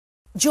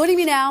Joining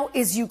me now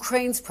is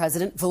Ukraine's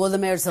President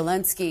Volodymyr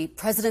Zelensky.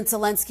 President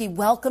Zelensky,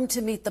 welcome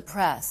to Meet the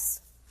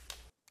Press.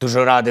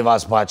 Дуже радий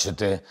вас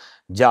бачити.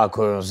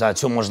 Дякую за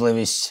цю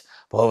можливість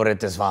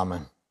поговорити з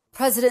вами.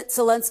 President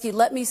Zelensky,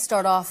 let me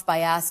start off by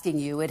asking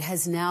you, it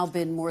has now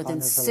been more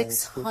than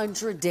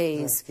 600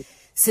 days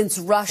since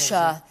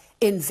Russia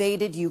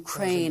invaded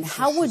Ukraine.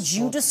 How would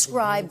you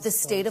describe the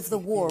state of the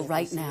war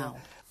right now?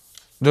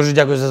 Дуже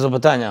дякую за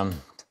запитання.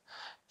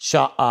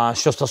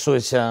 Що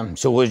стосується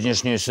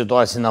сьогоднішньої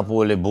ситуації на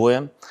полі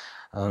бою,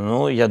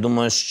 я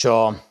думаю,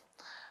 що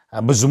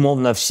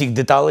безумовно всіх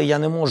деталей я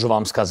не можу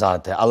вам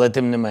сказати, але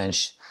тим не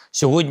менш,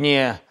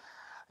 сьогодні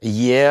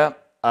є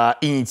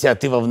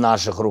ініціатива в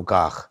наших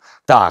руках.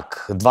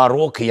 Так, 2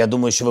 роки, я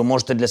думаю, що ви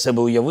можете для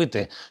себе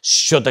уявити,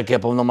 що таке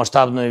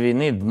повномасштабної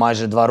війни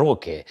майже 2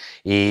 роки.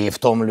 І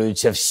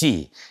втомлюються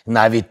всі.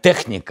 Навіть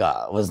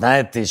техніка, ви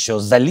знаєте, що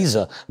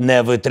залізо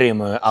не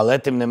витримує, але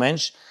тим не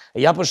менш,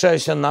 я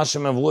пишаюся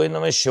нашими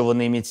воїнами, що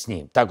вони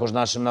міцні. Також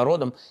нашим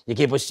народом,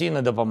 який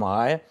постійно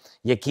допомагає,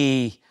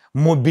 який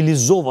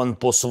мобілізований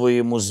по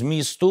своєму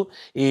змісту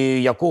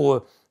і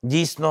якого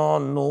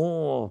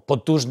дійсно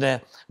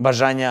потужне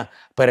бажання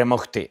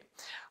перемогти.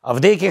 В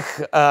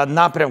деяких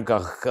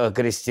напрямках,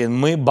 Крістін,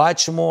 ми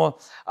бачимо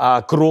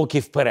кроки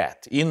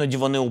вперед. Іноді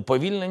вони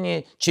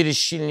уповільнені через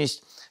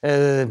щільність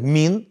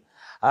мін,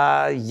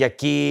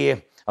 які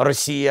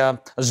Росія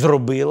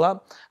зробила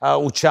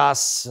у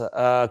час,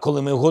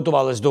 коли ми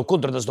готувалися до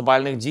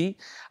контрнаступальних дій.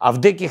 А в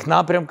деяких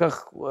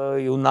напрямках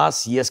у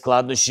нас є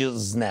складнощі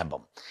з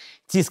небом.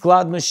 Ці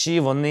складнощі,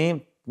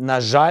 вони,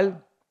 на жаль,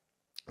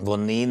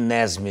 вони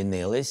не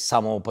змінились. З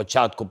самого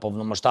початку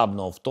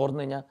повномасштабного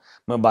вторгнення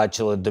ми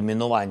бачили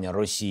домінування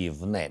Росії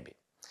в небі.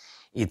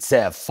 І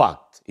це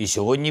факт. І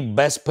сьогодні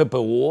без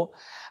ППО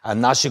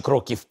наші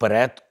кроки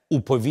вперед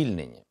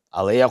уповільнені.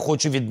 Але я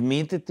хочу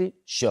відмітити,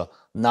 що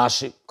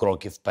наші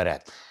кроки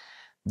вперед.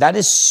 That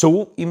is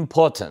so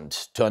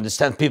important to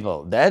understand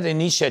people. That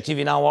initiative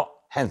in our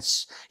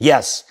hands.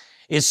 Yes,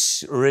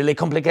 it's really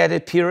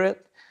complicated period.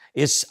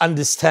 It's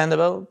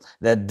understandable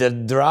that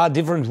there are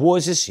different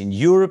voices in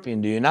Europe,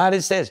 in the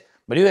United States,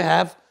 but you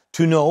have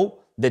to know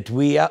that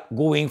we are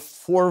going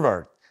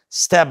forward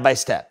step by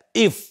step.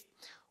 If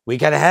we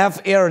can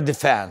have air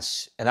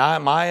defense, and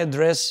I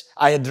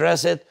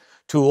address it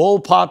to all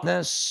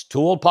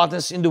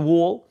partners in the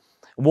world.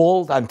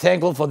 I'm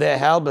thankful for their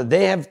help, but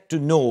they have to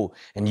know,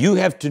 and you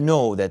have to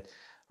know, that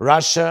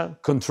Russia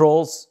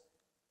controls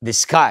the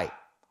sky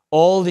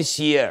all these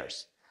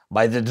years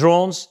by the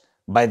drones,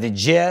 by the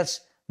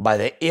jets, by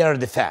the air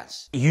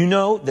defense. You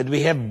know that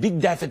we have big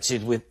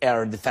deficit with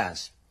air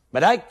defense.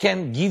 But I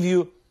can give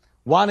you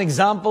one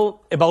example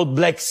about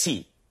Black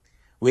Sea.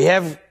 We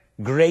have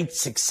great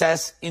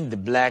success in the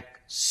Black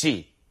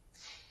Sea.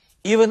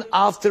 Even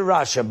after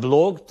Russia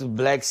blocked the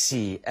Black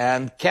Sea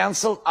and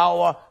canceled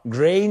our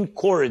grain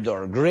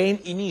corridor, grain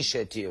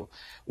initiative,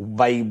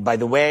 by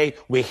the way,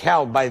 we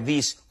helped by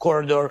this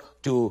corridor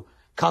to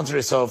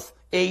countries of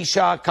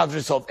Asia,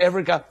 countries of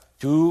Africa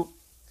to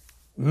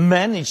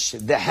manage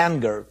the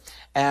hunger.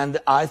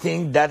 And I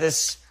think that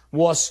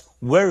was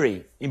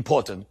very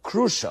important,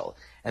 crucial.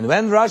 And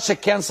when Russia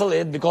canceled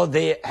it because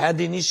they had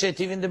the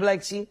initiative in the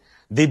Black Sea,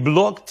 they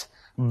blocked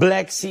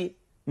Black Sea.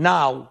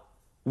 Now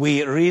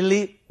we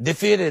really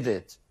defeated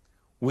it.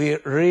 We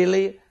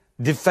really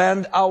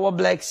defend our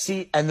Black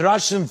Sea, and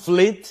Russian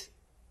fleet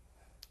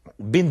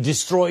been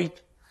destroyed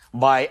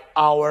by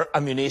our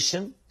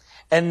ammunition.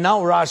 And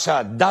now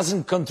Russia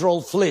doesn't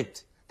control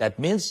fleet. That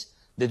means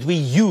that we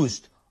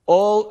used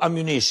all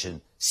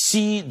ammunition,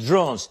 sea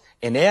drones,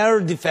 and air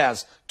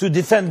defense to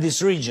defend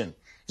this region.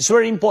 It's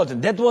very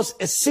important. That was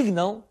a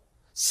signal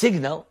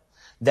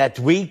that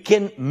we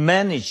can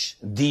manage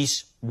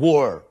this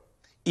war,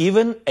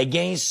 even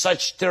against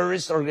such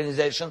terrorist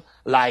organization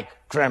like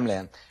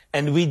Kremlin.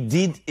 And we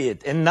did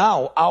it. And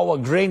now our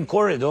grain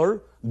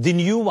corridor, the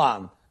new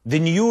one, the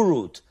new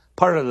route,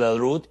 parallel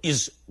route,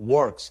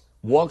 works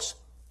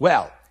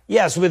well.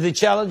 Yes, with the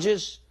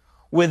challenges,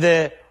 with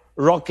the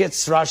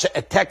rockets, Russia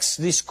attacks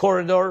this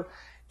corridor,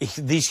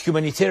 this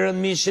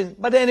humanitarian mission.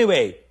 But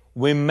anyway,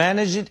 we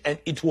managed it and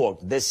it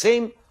worked. The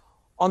same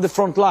on the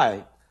front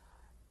line.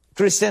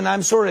 Christian,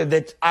 I'm sorry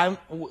that I'm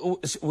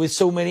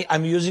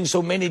using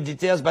so many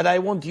details, but I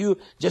want you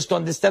just to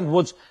understand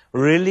what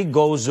really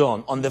goes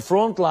on. On the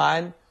front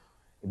line,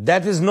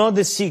 that is not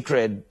the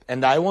secret,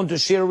 and I want to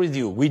share with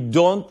you. We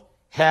don't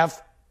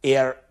have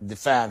air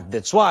defense.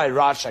 That's why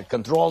Russia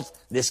controls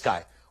the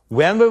sky.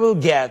 When we will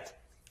get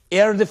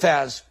air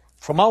defense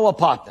from our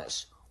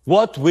partners,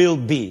 what will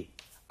be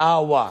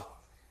our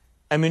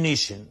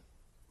ammunition?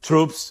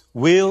 Troops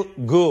will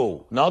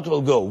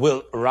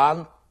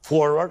run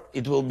forward.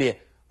 It will be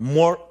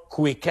more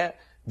quicker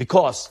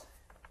because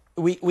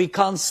we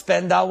can't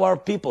spend our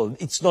people.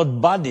 It's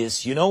not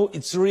bodies,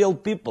 it's real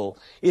people.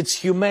 It's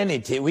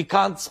humanity. We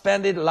can't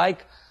spend it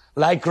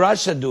like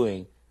Russia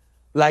doing.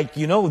 Like,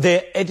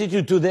 their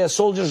attitude to their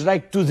soldiers,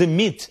 like to the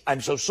meat.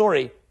 I'm so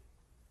sorry.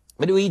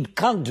 But we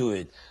can't do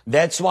it.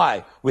 That's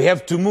why we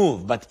have to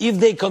move. But if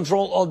they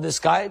control all the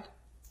sky,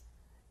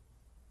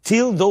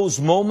 till those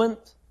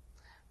moments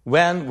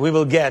when we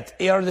will get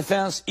air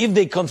defense. If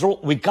they control,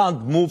 we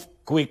can't move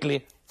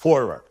quickly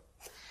forward.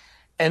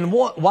 And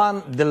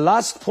the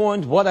last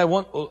point, what I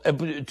want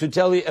to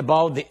tell you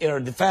about the air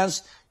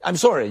defense, I'm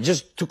sorry,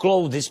 just to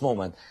close this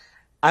moment.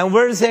 I'm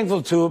very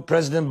thankful to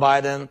President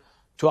Biden,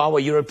 to our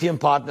European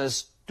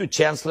partners, to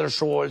Chancellor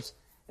Scholz,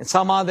 and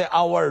some other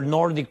our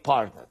Nordic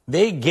partners.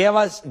 They gave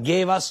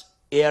us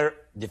air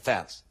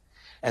defense.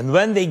 And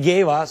when they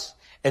gave us,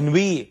 and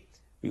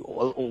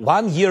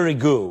 1 year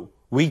ago,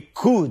 we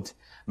could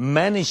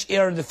manage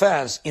air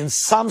defense in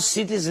some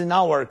cities in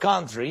our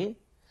country,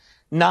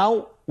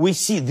 now we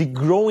see the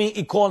growing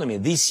economy.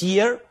 This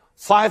year,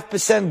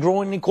 5%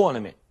 growing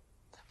economy.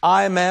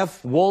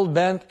 IMF, World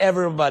Bank,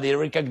 everybody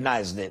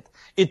recognized it.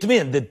 It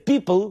means that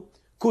people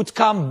could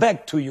come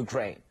back to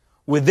Ukraine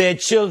with their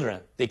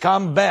children. They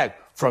come back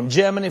from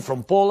Germany,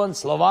 from Poland,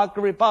 Slovak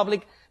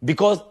Republic,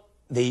 because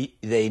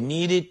they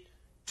needed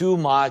too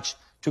much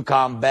to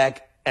come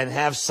back and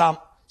have some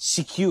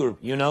secure,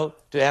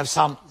 to have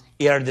some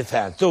air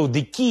defense. So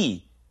the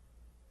key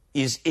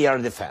is air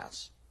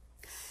defense.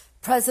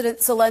 President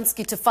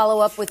Zelensky, to follow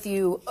up with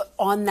you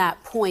on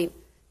that point,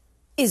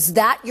 is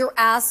that your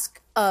ask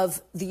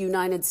of the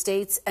United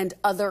States and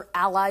other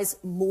allies,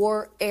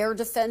 more air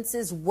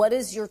defenses? What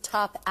is your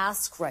top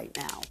ask right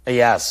now?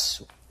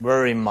 Yes,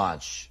 very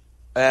much.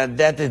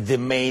 That is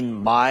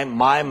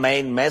my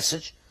main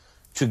message,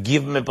 to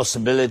give me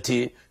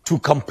possibility to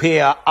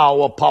compare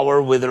our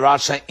power with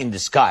Russia in the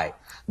sky.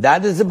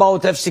 That is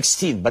about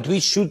F-16, but we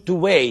should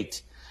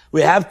wait.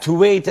 We have to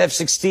wait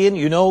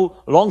F-16,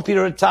 long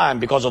period of time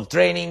because of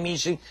training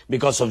mission,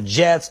 because of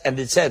jets and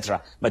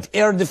etc. But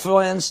air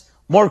defense,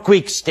 more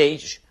quick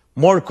stage,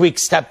 more quick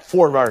step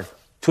forward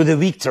to the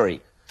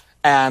victory.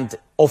 And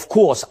of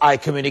course, I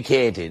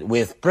communicated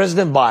with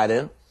President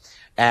Biden,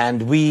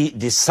 and we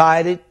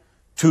decided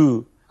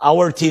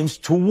our teams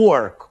to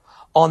work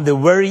on the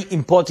very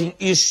important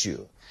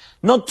issue,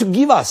 not to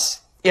give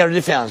us air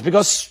defense,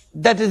 because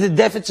that is a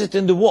deficit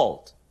in the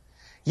world.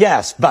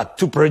 Yes, but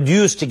to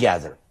produce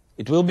together.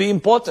 It will be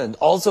important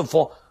also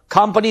for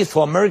companies,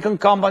 for American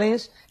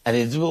companies, and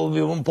it will be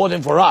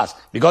important for us,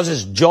 because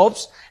it's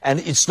jobs, and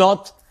it's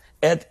not,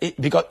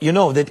 because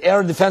that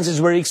air defense is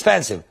very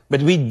expensive,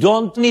 but we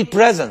don't need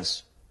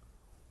presence.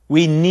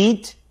 We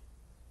need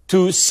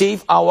to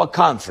save our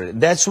country.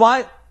 That's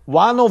why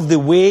one of the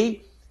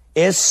way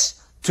is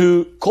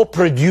to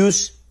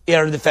co-produce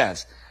air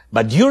defense.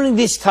 But during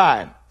this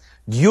time,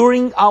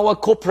 during our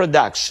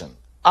co-production,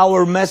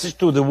 our message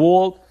to the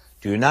world,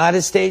 to the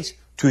United States,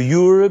 to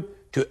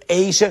Europe, to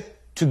Asia,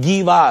 to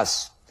give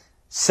us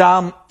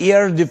some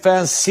air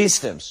defense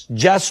systems,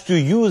 just to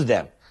use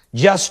them,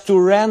 just to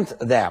rent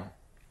them.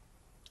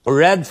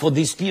 Rent for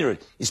this period,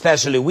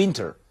 especially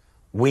winter,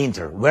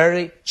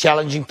 very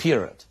challenging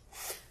period.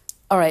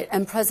 All right,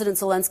 and President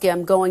Zelensky,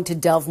 I'm going to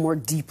delve more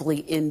deeply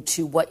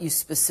into what you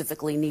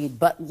specifically need,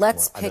 but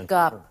let's pick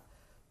up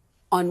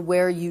on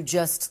where you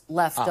just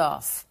left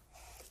off.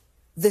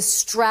 The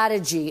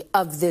strategy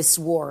of this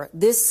war.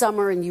 This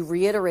summer, and you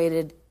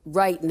reiterated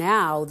right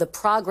now, the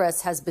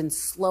progress has been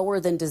slower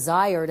than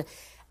desired.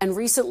 And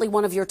recently,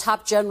 one of your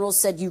top generals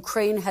said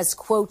Ukraine has,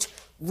 quote,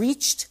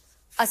 reached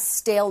a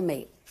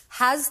stalemate.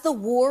 Has the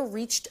war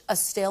reached a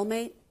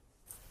stalemate?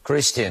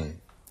 Christian,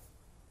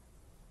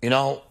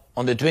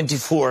 on the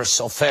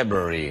 24th of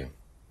February,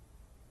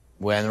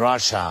 when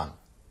Russia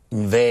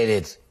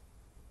invaded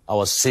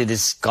our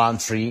cities,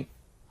 country,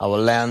 our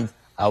land,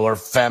 our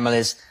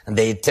families, and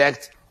they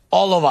attacked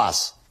all of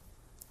us,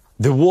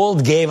 the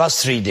world gave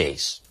us 3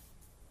 days.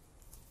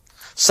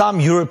 Some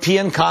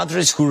European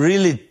countries who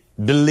really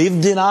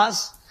believed in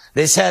us,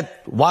 they said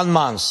 1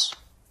 month.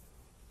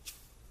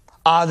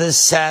 Others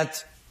said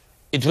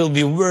it will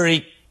be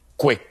very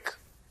quick.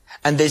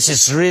 And this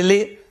is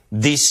really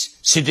this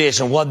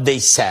situation, what they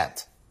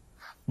said.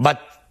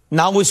 But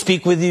now we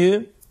speak with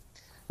you.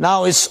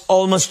 Now it's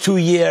almost 2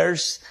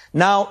 years.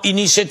 Now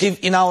initiative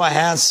in our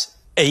hands.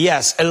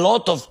 Yes, a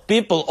lot of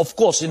people, of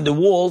course, in the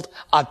world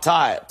are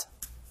tired.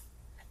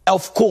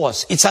 Of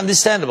course, it's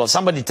understandable.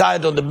 Somebody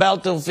tired on the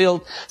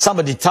battlefield,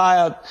 somebody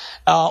tired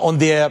on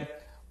their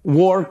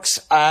works,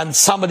 and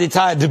somebody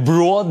tired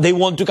abroad. They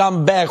want to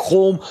come back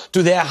home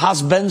to their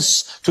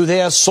husbands, to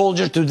their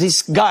soldiers, to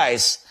these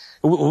guys,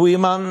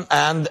 women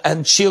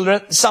and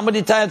children.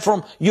 Somebody tired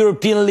from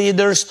European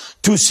leaders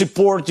to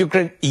support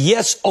Ukraine.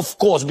 Yes, of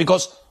course,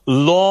 because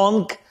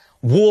long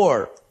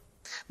war.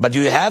 But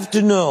you have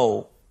to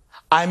know,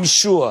 I'm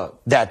sure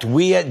that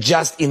we are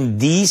just in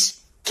this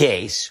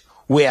case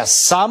where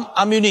some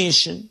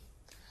ammunition,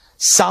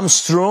 some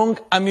strong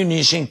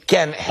ammunition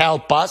can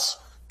help us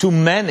to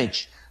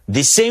manage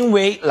the same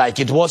way like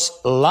it was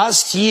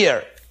last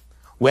year,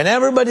 when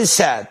everybody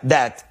said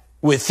that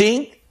we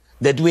think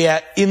that we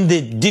are in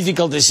the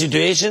difficult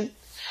situation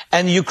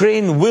and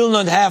Ukraine will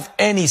not have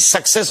any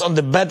success on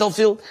the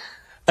battlefield.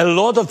 A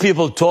lot of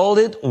people told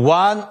it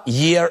 1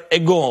 year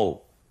ago.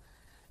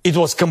 It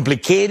was a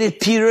complicated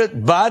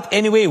period, but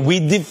anyway, we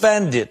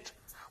defended.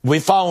 We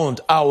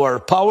found our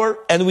power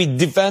and we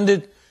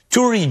defended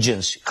two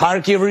regions,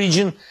 Kharkiv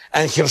region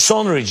and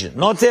Kherson region.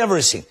 Not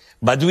everything,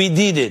 but we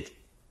did it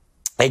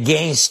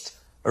against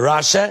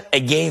Russia,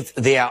 against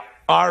their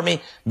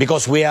army,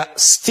 because we are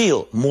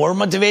still more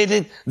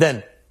motivated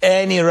than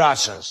any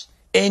Russians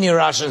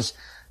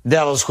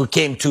devils who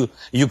came to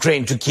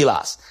Ukraine to kill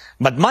us.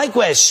 But my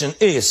question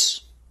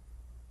is,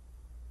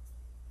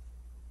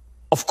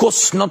 of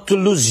course, not to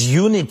lose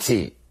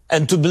unity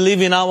and to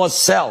believe in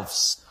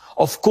ourselves.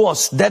 Of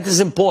course, that is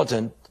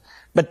important.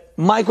 But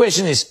my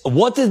question is,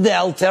 what is the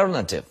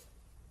alternative?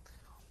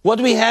 What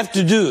we have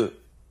to do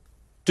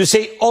to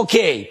say,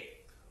 okay,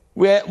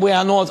 we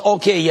are not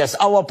okay. Yes,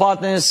 our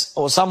partners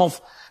or some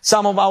of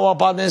our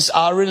partners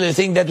are really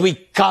think that we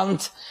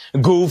can't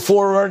go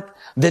forward,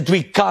 that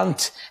we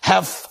can't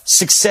have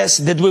success,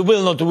 that we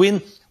will not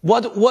win.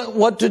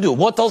 What to do?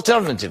 What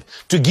alternative?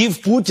 To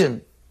give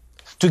Putin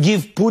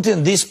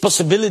this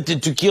possibility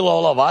to kill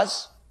all of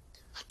us,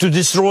 to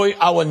destroy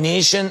our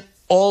nation,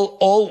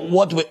 all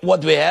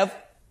what we have,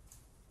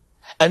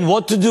 and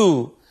what to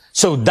do?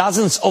 So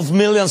dozens of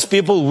millions of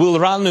people will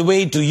run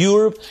away to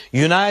Europe,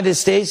 United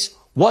States.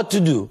 What to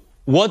do?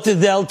 What is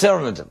the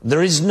alternative?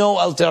 There is no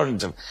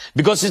alternative,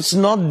 because it's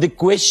not the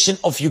question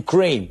of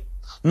Ukraine,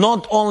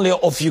 not only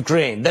of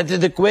Ukraine. That is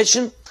the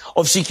question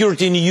of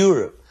security in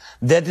Europe.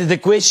 That is the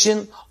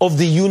question of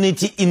the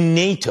unity in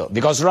NATO,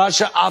 because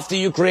Russia, after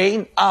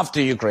Ukraine,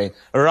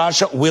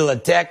 Russia will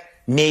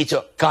attack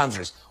NATO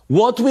countries.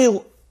 What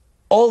will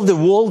all the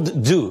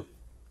world do?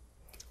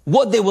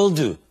 What they will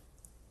do?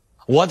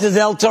 What is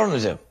the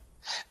alternative?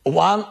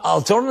 One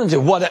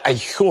alternative, what I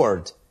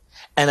heard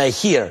and I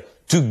hear,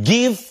 to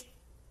give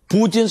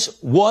Putin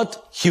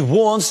what he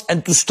wants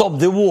and to stop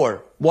the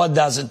war. What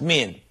does it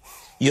mean?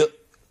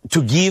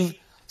 To give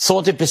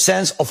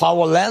 30% of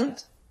our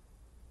land?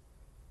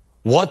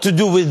 What to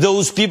do with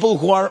those people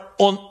who are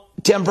on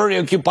temporary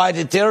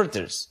occupied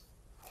territories?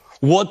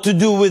 What to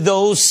do with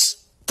those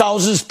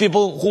thousands of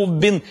people who've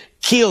been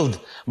killed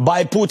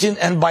by Putin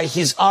and by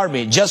his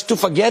army? Just to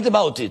forget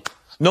about it?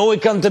 No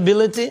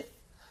accountability?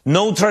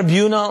 No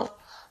tribunal?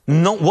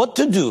 No, what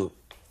to do?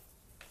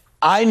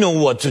 I know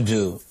what to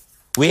do.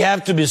 We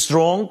have to be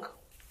strong.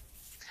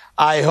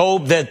 I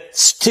hope that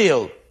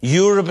still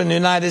Europe and the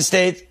United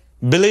States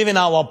believe in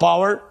our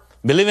power,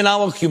 believe in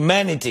our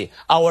humanity,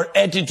 our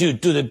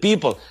attitude to the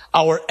people,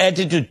 our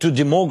attitude to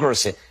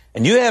democracy.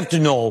 And you have to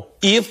know,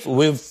 if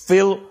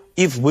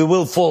we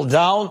will fall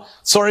down,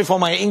 sorry for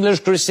my English,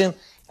 Christian,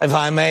 if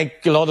I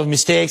make a lot of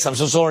mistakes, I'm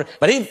so sorry.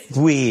 But if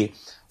we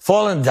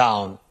fallen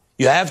down,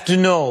 you have to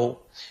know,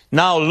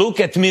 now look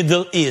at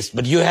Middle East,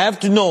 but you have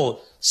to know,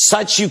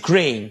 such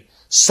Ukraine,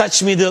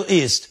 such Middle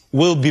East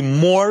will be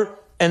more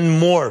and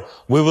more.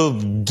 We will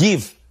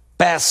give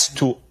pass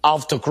to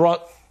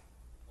autocrats.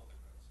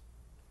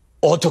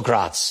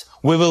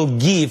 We will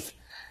give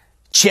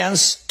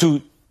chance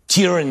to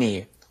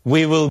tyranny.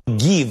 We will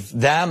give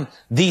them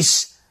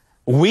this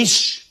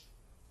wish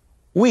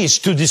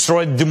to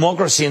destroy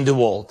democracy in the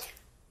world.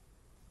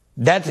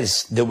 That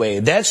is the way.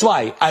 That's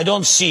why I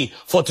don't see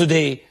for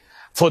today,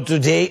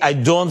 I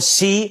don't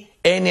see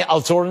any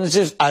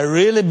alternatives. I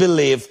really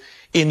believe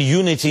in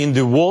unity in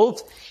the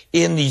world,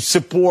 in the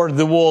support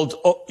the world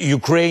of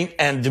Ukraine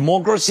and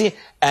democracy,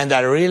 and I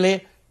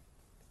really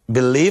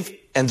believe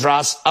and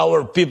trust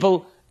our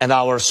people and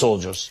our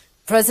soldiers.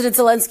 President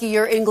Zelensky,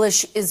 your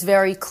English is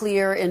very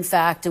clear, in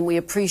fact, and we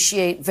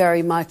appreciate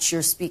very much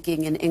your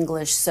speaking in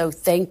English, so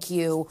thank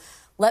you.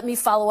 Let me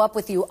follow up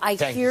with you. I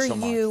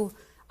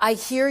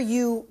hear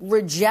you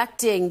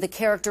rejecting the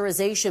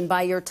characterization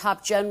by your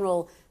top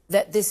general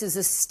that this is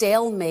a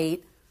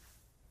stalemate.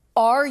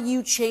 Are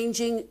you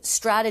changing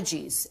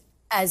strategies,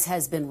 as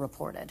has been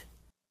reported?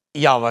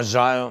 Я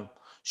вважаю,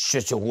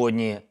 що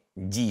сьогодні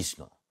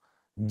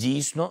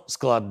дійсно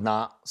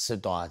складна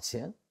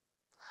ситуація.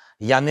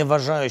 Я не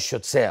вважаю, що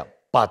це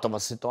патова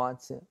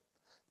ситуація.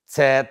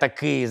 Це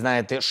такий,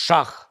 знаєте,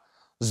 шах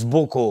з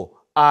боку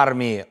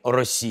армії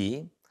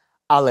Росії.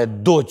 Але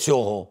до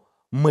цього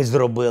ми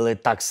зробили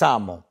так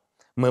само.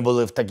 Ми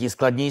були в такій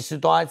складній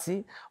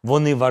ситуації.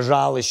 Вони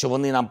вважали, що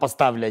вони нам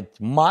поставлять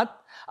мат,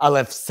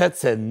 але все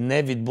це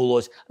не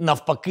відбулося.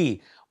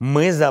 Навпаки,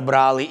 ми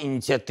забрали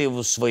ініціативу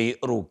в свої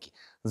руки.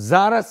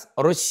 Зараз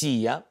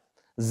Росія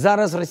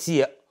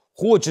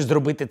хоче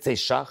зробити цей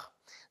шах.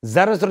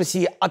 Зараз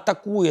Росія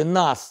атакує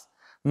нас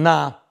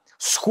на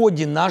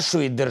сході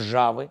нашої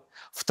держави,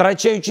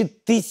 втрачаючи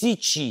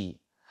тисячі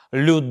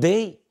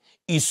людей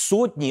і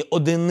сотні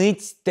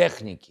одиниць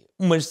техніки.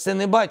 Ми ж це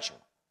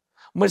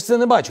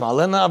не бачимо.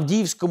 Але на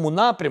Авдіївському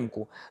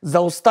напрямку за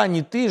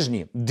останні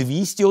тижні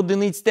 200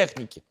 одиниць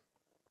техніки.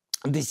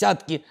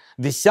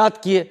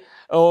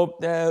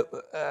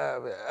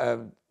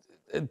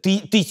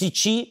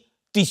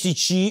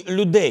 Тисячі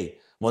людей.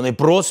 Вони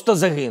просто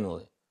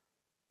загинули.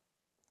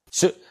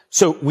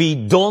 So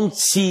we don't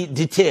see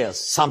details.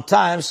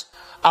 Sometimes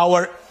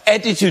our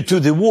attitude to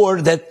the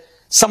war that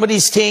somebody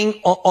is staying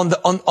on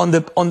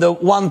the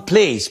one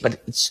place, but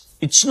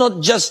it's not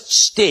just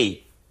stay.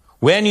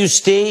 When you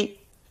stay,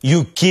 you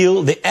kill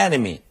the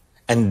enemy,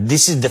 and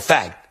this is the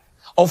fact.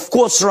 Of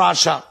course,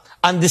 Russia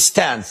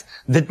understands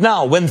that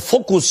now when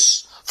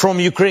focus from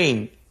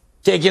Ukraine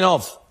taking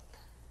off,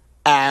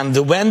 and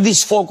when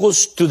this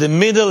focus to the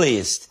Middle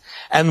East,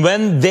 and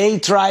when they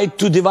try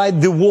to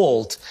divide the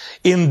world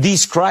in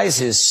this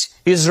crisis,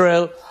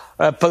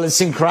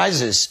 Israel-Palestine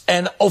crisis,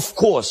 and of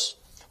course,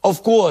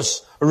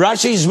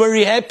 Russia is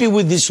very happy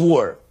with this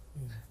war.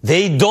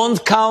 They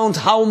don't count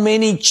how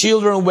many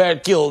children were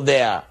killed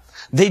there.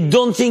 They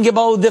don't think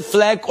about the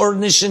flag or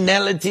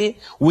nationality.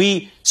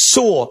 We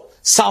saw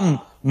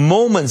some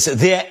moments,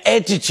 their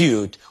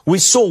attitude. We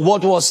saw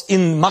what was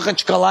in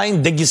Makhachkala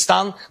in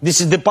Dagestan.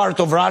 This is the part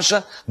of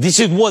Russia. This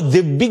is what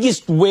the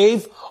biggest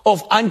wave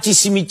of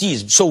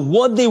anti-Semitism. So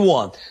what they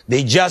want?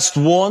 They just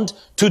want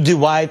to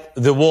divide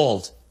the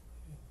world.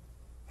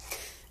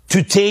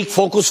 To take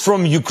focus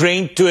from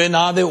Ukraine to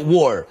another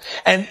war.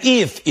 And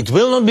if it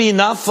will not be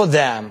enough for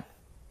them,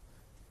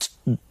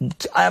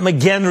 I'm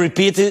again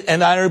repeating,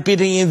 and I'm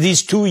repeating in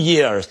these 2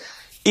 years,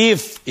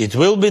 if it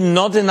will be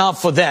not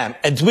enough for them,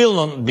 it will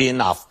not be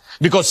enough.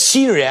 Because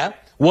Syria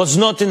was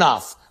not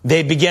enough.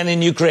 They began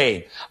in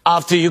Ukraine.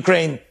 After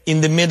Ukraine,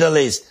 in the Middle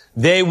East,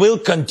 they will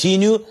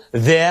continue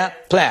their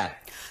plan.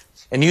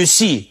 And you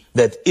see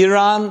that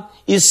Iran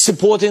is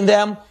supporting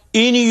them,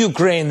 in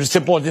Ukraine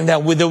supporting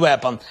them with a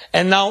weapon,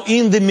 and now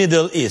in the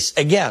Middle East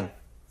again.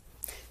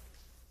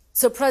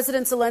 So,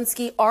 President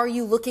Zelensky, are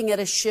you looking at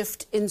a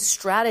shift in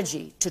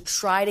strategy to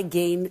try to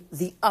gain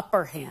the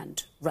upper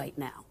hand right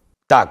now?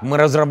 Так, ми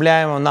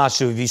розробляємо,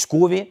 наші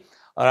військові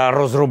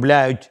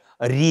розробляють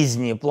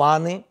різні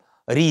плани,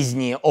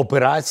 різні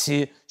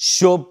операції,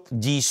 щоб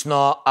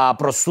дійсно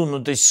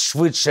просунутись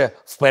швидше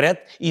вперед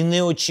і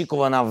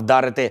неочікувано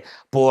вдарити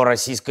по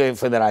Російській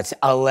Федерації.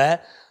 Але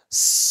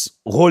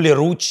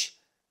голіруч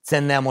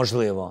це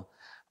неможливо.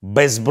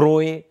 Без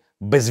зброї,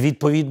 без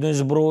відповідної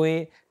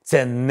зброї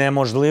це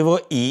неможливо,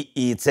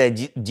 і це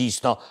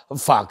дійсно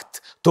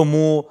факт.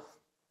 Тому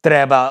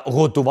треба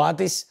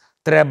готуватись,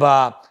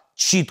 треба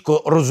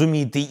чітко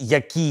розуміти,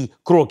 які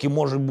кроки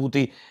можуть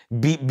бути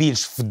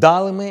більш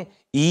вдалими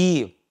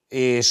і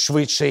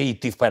швидше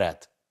йти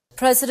вперед.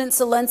 President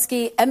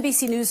Zelensky, NBC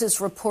News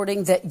is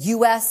reporting that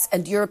U.S.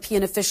 and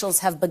European officials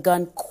have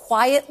begun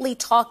quietly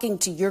talking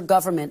to your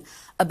government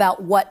about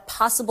what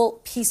possible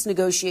peace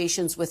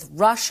negotiations with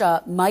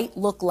Russia might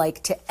look like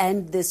to end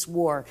this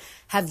war.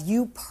 Have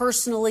you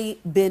personally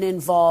been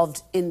involved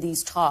in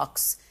these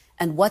talks?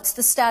 And what's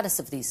the status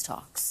of these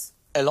talks?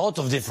 A lot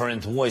of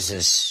different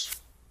voices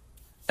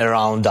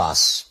around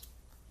us.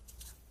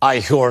 I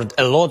heard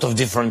a lot of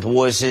different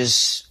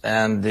voices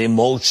and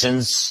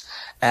emotions,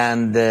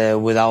 and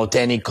without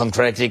any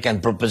concretic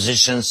and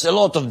propositions, a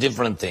lot of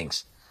different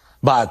things.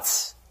 But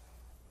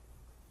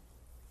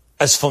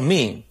as for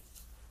me,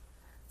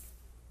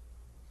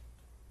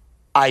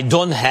 I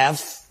don't have,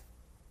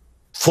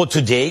 for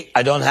today,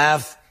 I don't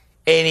have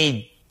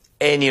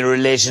any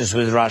relations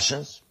with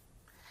Russians.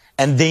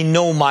 And they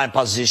know my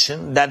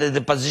position. That is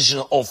the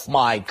position of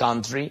my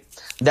country.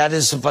 That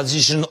is the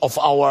position of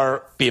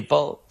our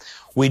people.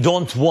 We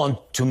don't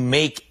want to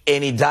make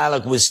any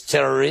dialogue with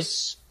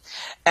terrorists.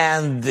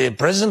 And the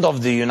President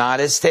of the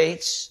United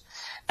States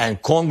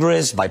and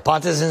Congress,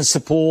 bipartisan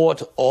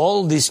support,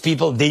 all these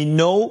people, they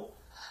know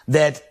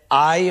that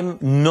I am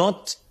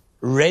not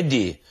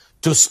ready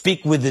to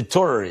speak with the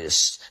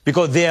terrorists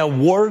because their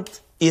word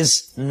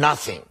is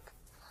nothing.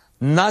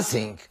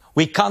 Nothing.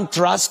 We can't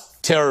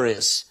trust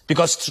terrorists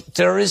because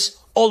terrorists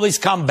always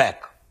come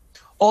back.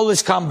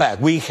 Always come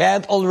back. We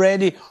had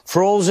already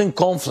frozen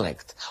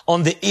conflict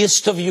on the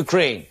east of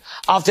Ukraine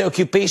after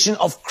occupation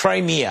of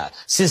Crimea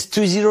since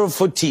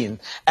 2014,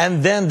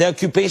 and then the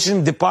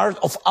occupation, the part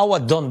of our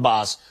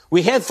Donbass.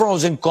 We had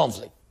frozen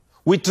conflict.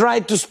 We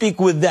tried to speak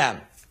with them,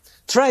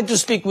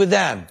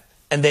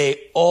 and they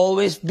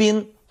always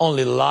been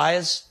only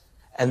lies,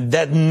 and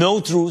that no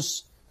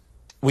truth.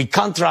 We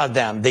can't trust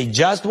them. They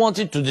just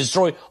wanted to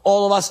destroy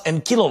all of us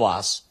and kill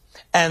us.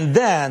 And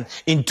then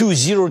in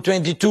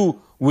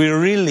 2022, we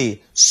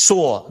really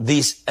saw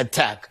this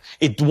attack.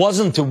 It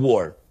wasn't a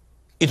war.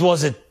 It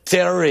was a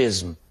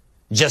terrorism.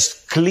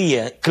 Just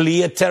clear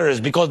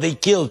terrorism, because they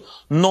killed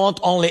not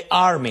only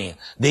army,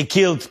 they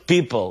killed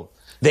people.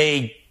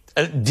 They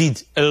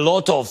did a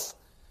lot of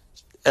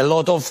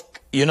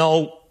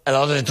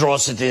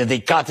atrocity. They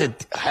cut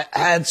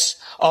heads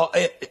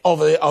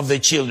of the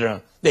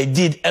children. They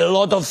did a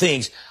lot of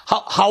things.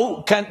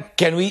 How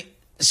can we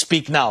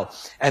speak now?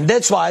 And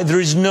that's why there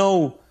is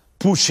no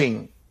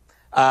pushing,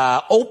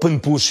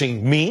 open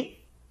pushing me.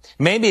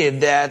 Maybe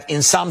that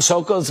in some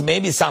circles,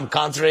 maybe some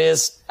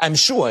countries, I'm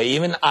sure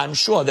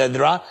that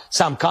there are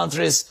some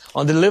countries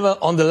on the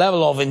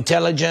level of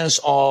intelligence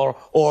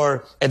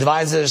or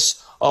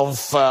advisors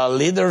of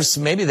leaders.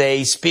 Maybe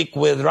they speak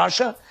with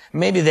Russia.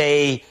 Maybe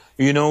they,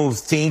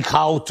 think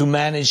how to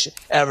manage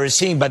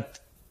everything. But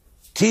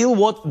till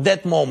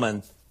that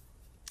moment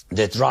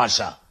that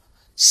Russia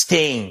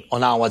staying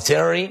on our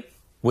territory,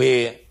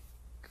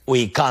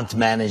 we can't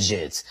manage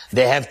it.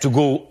 They have to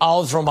go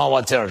out from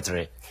our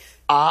territory.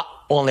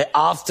 Only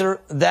after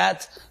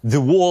that,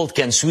 the world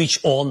can switch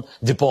on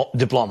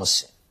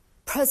diplomacy.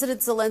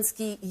 President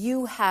Zelensky,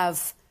 you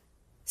have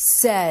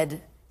said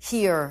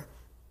here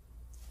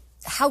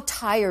how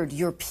tired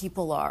your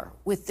people are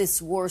with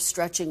this war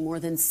stretching more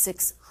than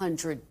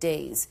 600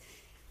 days.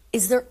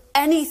 Is there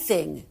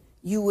anything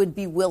you would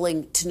be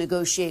willing to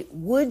negotiate?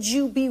 Would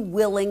you be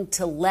willing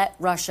to let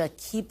Russia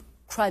keep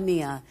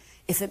Crimea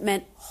if it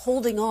meant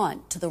holding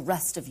on to the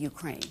rest of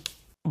Ukraine?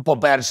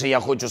 По-перше, я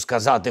хочу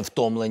сказати,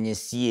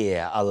 втомленість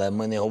є, але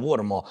ми не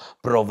говоримо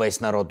про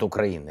весь народ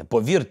України.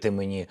 Повірте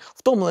мені,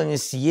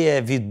 втомленість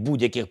є від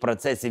будь-яких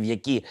процесів,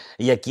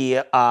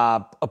 які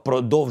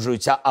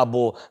продовжуються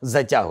або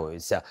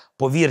затягуються.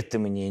 Повірте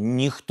мені,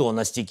 ніхто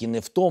настільки не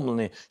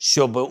втомлений,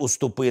 щоб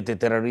уступити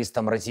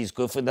терористам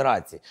Російської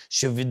Федерації,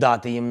 щоб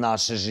віддати їм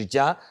наше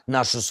життя,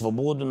 нашу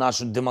свободу,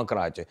 нашу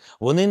демократію.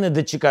 Вони не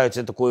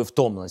дочекаються такої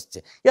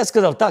втомленості. Я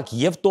сказав, так,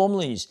 є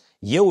втомленість,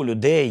 є у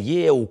людей,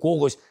 є у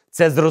когось.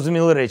 Це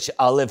зрозумілі речі,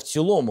 але в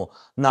цілому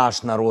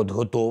наш народ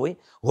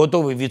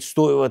готовий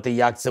відстоювати,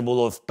 як це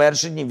було в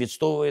перші дні,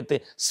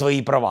 відстоювати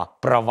свої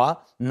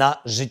права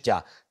на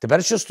життя.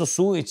 Тепер, що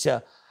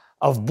стосується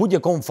в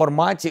будь-якому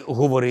форматі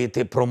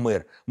говорити про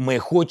мир. Ми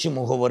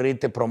хочемо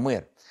говорити про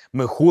мир.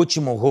 Ми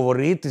хочемо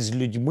говорити з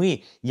людьми,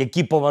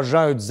 які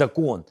поважають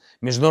закон,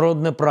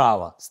 міжнародне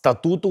право,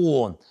 статут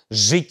ООН,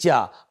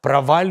 життя,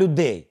 права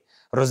людей.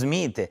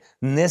 Розумієте?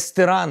 Не з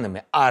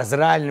тиранами, а з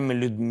реальними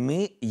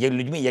людьми,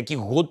 які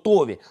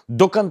готові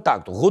до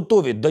контакту,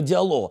 готові до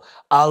діалогу.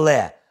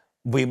 Але,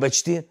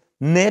 вибачте,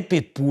 не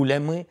під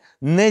пулями,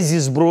 не зі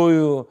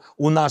зброєю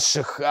у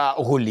наших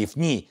голів.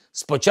 Ні.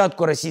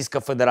 Спочатку Російська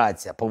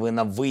Федерація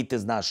повинна вийти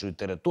з нашої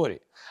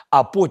території,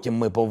 а потім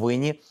ми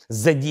повинні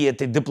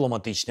задіяти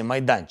дипломатичний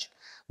майданчик.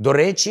 До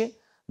речі,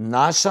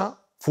 наша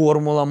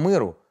формула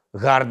миру –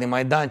 гарний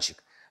майданчик.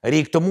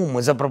 Рік тому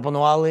ми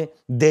запропонували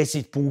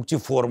 10 пунктів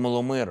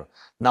формули миру.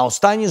 На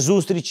останній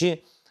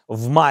зустрічі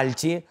в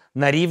Мальті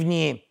на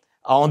рівні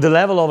on the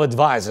level of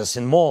advisors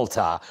in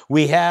Malta,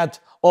 we had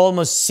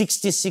almost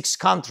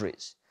 66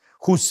 countries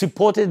who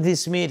supported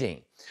this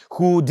meeting,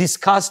 who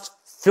discussed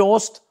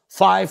first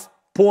 5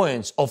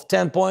 points of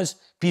 10 points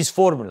peace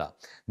formula.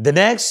 The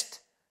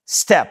next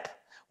step,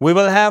 we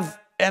will have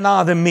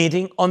another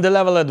meeting on the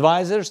level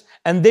advisors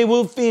and they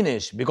will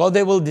finish because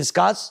they will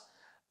discuss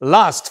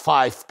last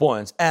 5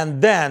 points,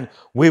 and then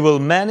we will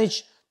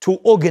manage to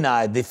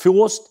organize the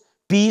first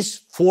peace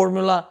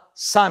formula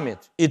summit.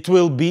 It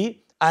will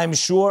be, I'm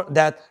sure,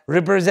 that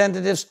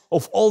representatives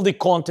of all the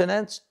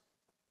continents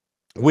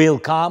will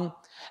come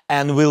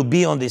and will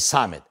be on the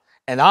summit.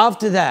 And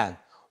after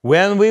that,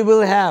 when we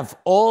will have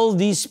all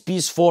these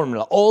peace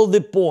formula, all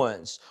the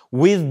points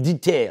with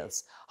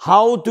details,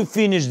 how to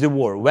finish the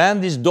war, when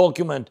this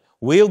document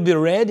will be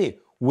ready,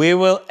 we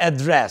will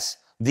address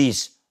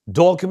this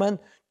document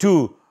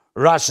to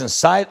Russian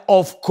side,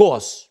 of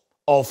course,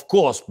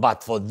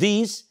 but for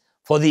this,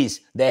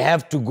 they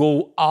have to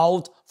go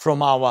out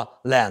from our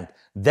land.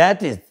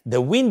 That is,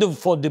 the window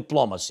for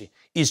diplomacy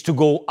is to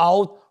go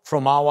out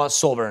from our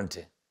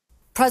sovereignty.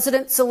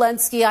 President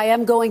Zelensky, I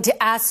am going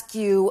to ask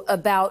you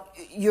about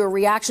your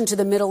reaction to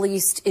the Middle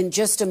East in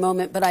just a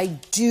moment, but I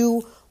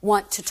do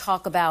want to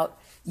talk about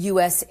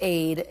U.S.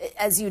 aid.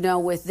 As you know,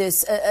 with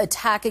this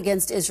attack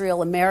against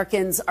Israel,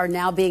 Americans are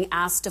now being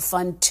asked to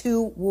fund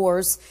 2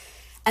 wars.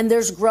 And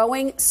there's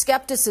growing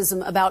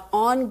skepticism about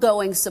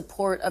ongoing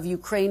support of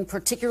Ukraine,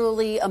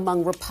 particularly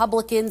among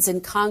Republicans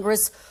in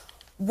Congress.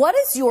 What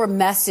is your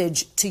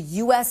message to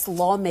U.S.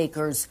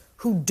 lawmakers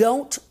who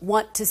don't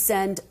want to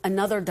send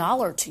another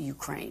dollar to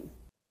Ukraine?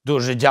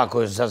 Дуже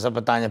дякую за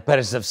запитання.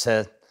 Перш за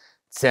все,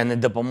 це не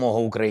допомога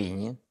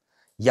Україні.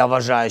 Я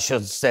вважаю, що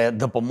це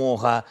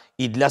допомога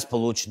і для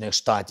Сполучених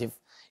Штатів,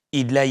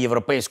 і для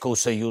Європейського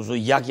Союзу,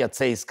 як я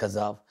це і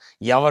сказав.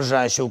 Я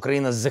вважаю, що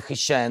Україна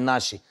захищає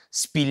наші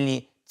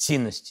спільні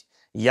цінності.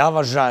 Я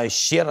вважаю,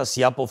 ще раз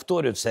я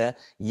повторю це,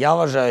 я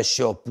вважаю,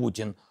 що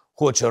Путін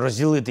хоче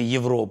розділити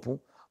Європу,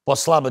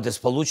 послабити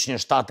Сполучені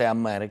Штати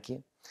Америки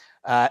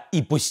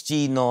і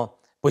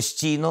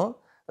постійно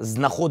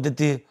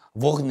знаходити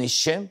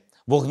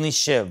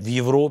вогнище в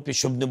Європі,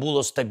 щоб не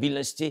було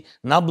стабільності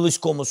на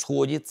Близькому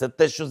Сході, це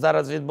те, що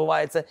зараз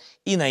відбувається,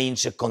 і на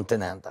інших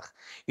континентах.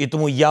 І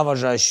тому я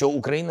вважаю, що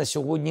Україна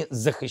сьогодні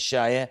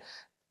захищає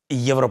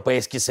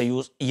Європейський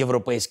Союз,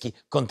 Європейський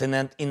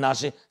континент і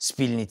наші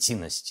спільні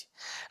цінності.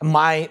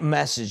 My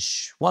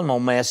message, one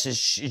more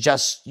message,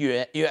 just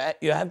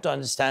you have to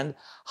understand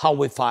how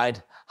we fight,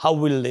 how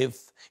we live.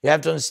 You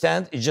have to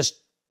understand, it's just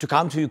to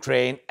come to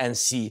Ukraine and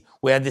see.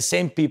 We are the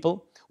same people,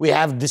 we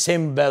have the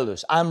same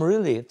values. I'm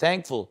really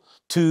thankful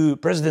to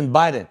President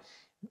Biden.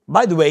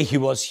 By the way, he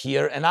was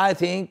here, and I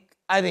think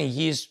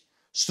he's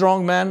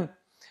strong man,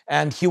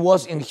 and he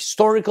was in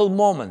historical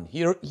moment.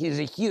 He's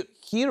a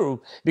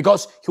hero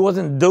because he was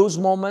in those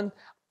moments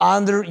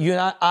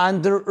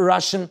under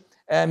Russian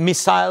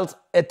missile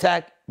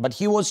attack, but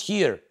he was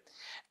here.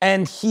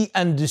 And he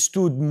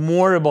understood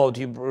more about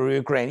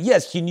Ukraine.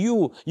 Yes, he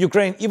knew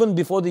Ukraine even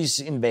before this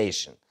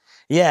invasion.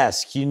 Yes,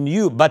 he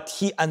knew, but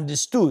he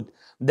understood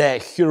the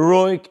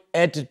heroic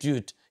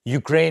attitude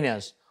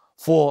Ukrainians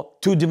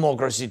to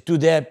democracy, to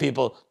their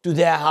people, to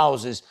their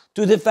houses,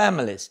 to the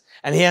families.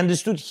 And he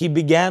understood, he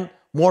began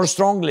more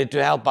strongly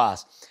to help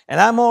us. And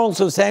I'm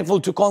also thankful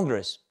to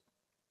Congress.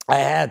 I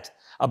had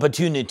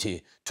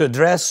opportunity to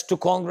address to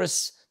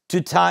Congress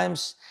 2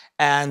 times,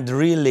 and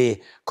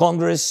really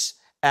Congress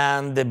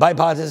and the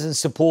bipartisan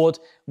support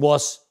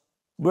was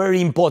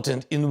very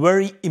important in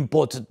very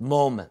important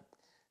moment.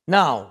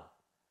 Now,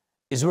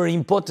 it's a very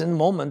important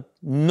moment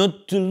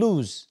not to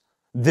lose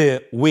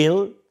the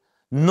will,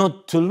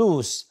 not to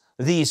lose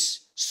this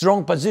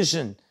strong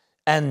position,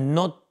 and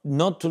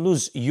not to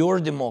lose your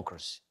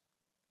democracy.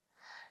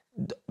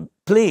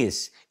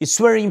 Please, it's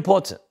very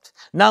important.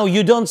 Now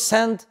you don't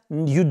send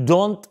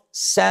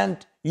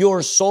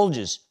your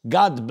soldiers,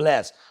 God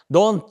bless.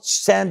 Don't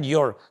send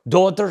your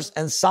daughters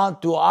and sons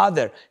to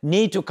other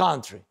NATO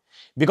country.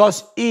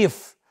 Because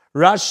if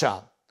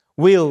Russia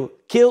will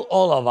kill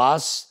all of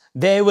us,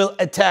 they will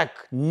attack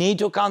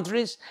NATO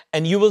countries,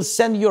 and you will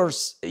send your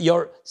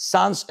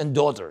sons and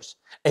daughters.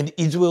 And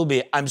it will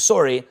be, I'm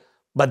sorry,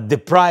 but the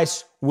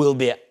price will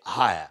be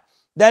higher.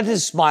 That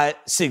is my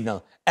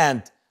signal.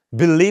 And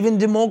believe in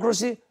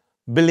democracy,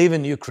 believe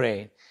in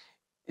Ukraine.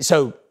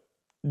 So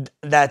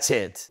that's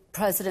it.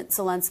 President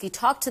Zelensky,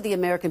 talk to the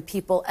American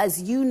people.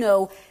 As you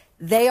know,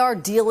 they are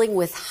dealing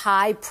with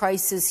high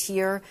prices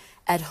here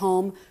at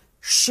home.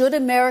 Should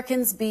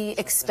Americans be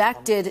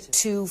expected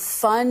to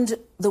fund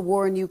the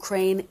war in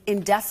Ukraine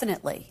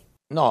indefinitely?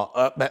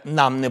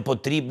 Нам не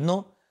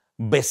потрібно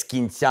без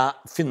кінця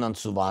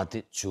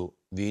фінансувати цю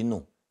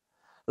війну.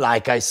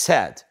 Like I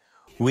said,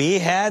 we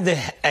had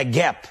a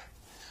gap,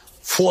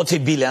 40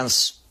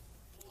 billions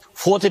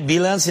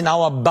in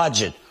our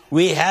budget.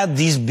 We had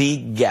this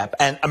big gap,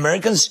 and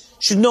Americans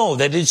should know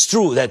that it's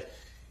true that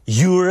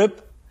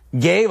Europe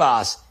gave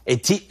us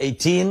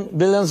 18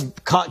 billions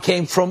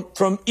came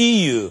from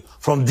EU,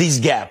 from this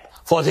gap,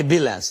 40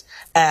 billions.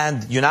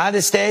 And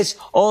United States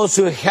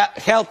also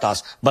helped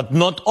us, but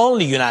not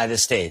only United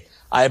States.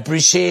 I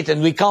appreciate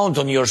and we count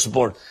on your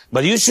support.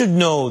 But you should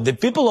know the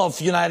people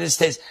of United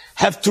States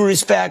have to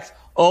respect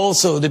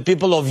also the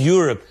people of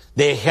Europe.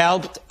 They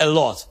helped a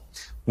lot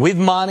with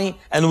money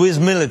and with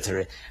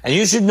military. And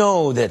you should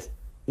know that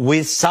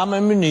with some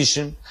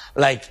ammunition,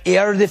 like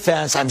air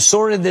defense, I'm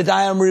sorry that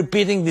I am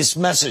repeating this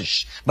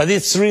message, but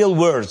it's real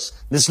words.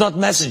 It's not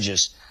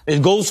messages.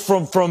 It goes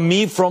from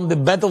me, from the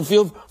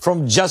battlefield,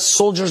 from just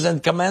soldiers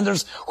and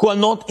commanders who are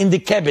not in the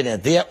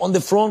cabinet. They are on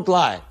the front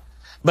line.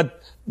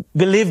 But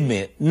believe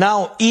me,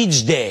 now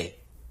each day,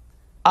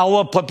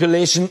 our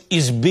population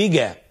is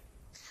bigger.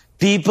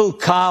 People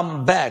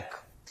come back.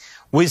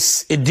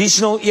 With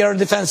additional air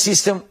defense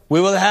system,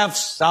 we will have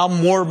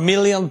some more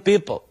million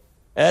people.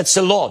 That's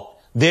a lot.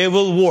 They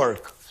will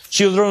work.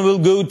 Children will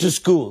go to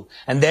school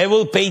and they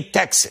will pay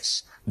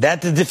taxes.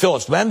 That is the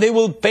first. When they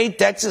will pay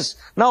taxes,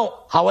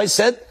 now, how I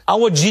said,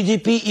 our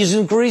GDP is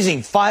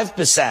increasing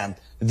 5%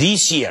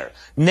 this year.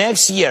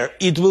 Next year,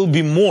 it will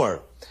be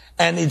more.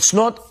 And it's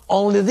not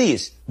only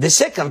this. The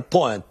second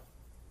point,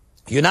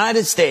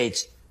 United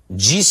States,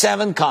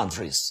 G7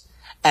 countries,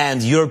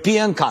 and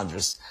European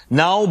countries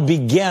now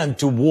began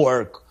to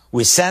work.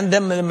 We send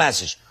them a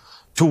message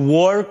to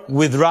work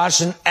with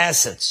Russian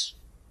assets.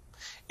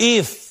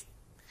 If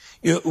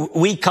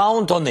we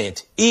count on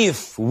it,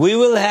 if we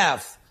will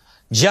have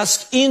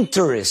just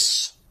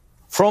interest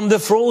from the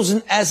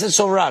frozen assets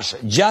of Russia,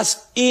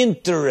 just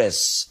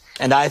interest,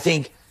 and I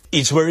think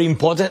it's very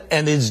important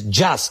and it's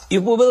just,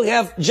 if we will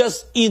have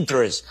just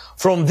interest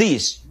from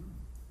these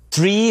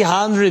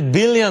 $300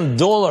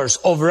 billion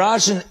of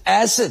Russian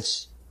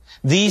assets,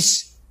 we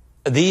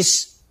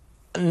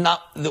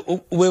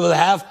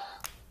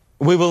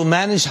will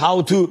manage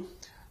how to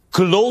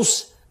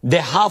close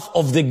the half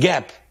of the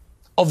gap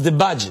of the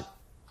budget.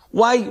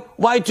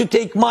 Why to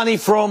take money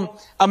from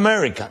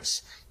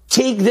Americans?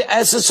 Take the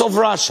assets of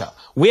Russia.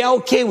 We are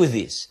okay with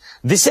this.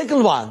 The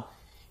second one,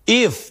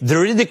 if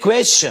there is a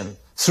question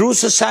through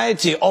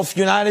society of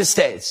United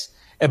States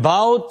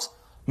about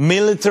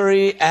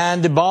military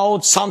and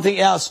about something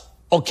else,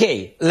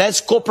 okay,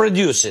 let's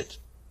co-produce it.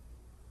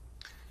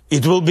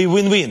 It will be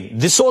win-win.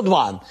 The third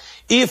one,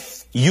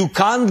 if you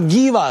can't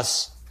give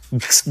us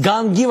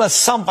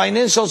some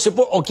financial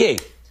support, okay,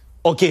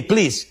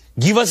 please,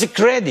 give us a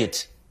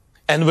credit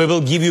and we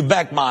will give you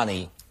back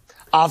money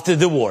after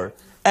the war.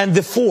 And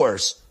the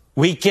fourth,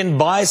 we can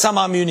buy some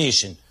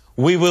ammunition.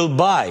 We will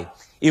buy.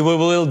 If we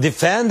will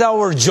defend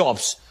our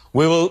jobs,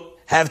 we will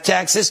have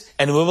taxes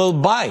and we will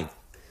buy.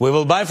 We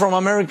will buy from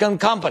American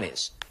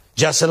companies.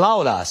 Just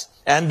allow us.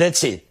 And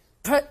that's it.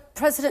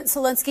 President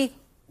Zelensky,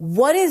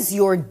 what is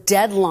your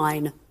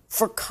deadline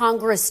for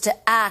Congress to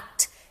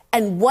act,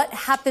 and what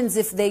happens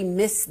if they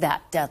miss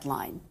that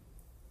deadline?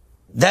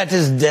 That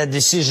is the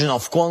decision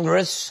of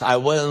Congress. I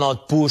will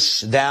not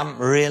push them,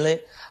 really.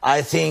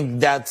 I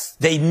think that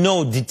they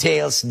know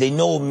details. They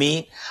know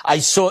me. I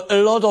saw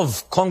a lot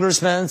of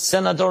congressmen,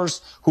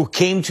 senators who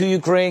came to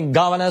Ukraine,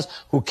 governors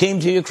who came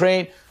to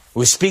Ukraine.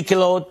 We speak a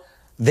lot.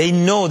 They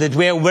know that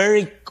we are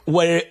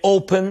very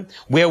open.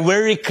 We are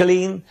very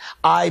clean.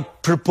 I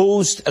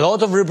proposed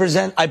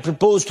I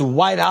proposed to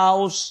White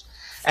House,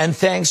 and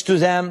thanks to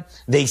them,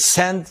 they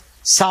sent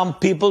some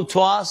people to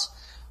us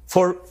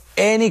for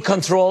any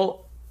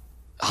control,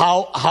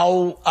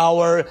 how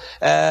our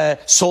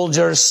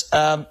soldiers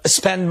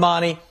spend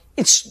money.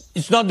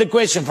 It's not the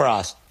question for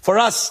us. For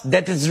us,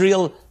 that is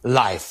real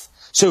life.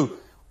 So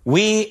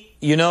we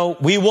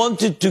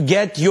wanted to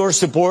get your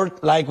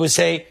support, like we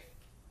say,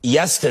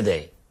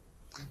 yesterday.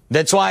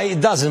 That's why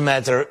it doesn't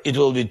matter it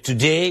will be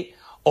today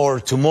or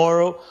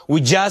tomorrow.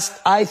 We just,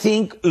 I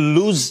think,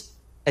 lose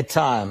the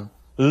time.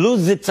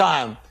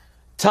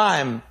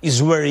 Time is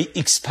very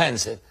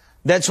expensive.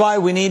 That's why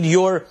we need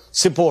your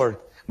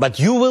support. But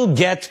you will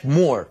get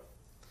more.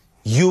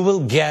 You will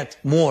get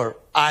more,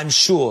 I'm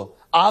sure.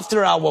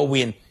 After our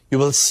win, you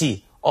will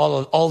see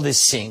all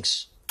these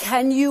things.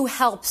 Can you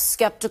help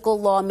skeptical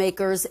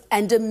lawmakers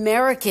and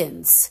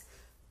Americans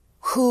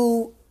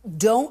who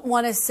don't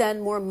want to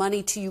send more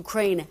money to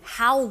Ukraine?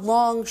 How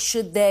long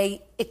should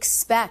they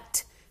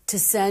expect to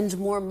send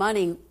more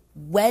money?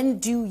 When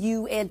do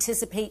you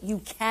anticipate you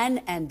can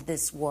end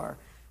this war,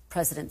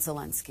 President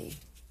Zelensky?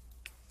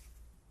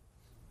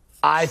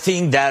 I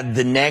think that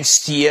the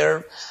next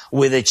year,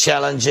 with the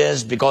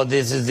challenges, because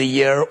this is the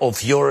year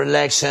of your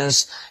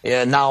elections,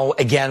 now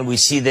again we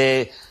see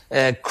the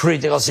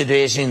critical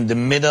situation in the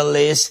Middle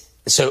East.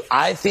 So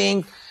I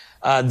think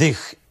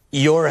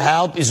your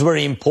help is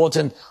very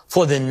important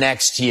for the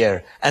next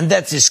year, and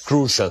that is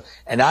crucial.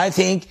 And I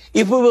think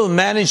if we will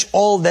manage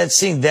all that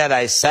things that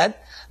I said,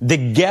 the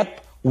gap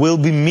will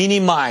be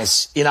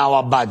minimized in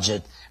our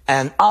budget.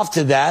 And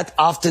after that,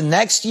 after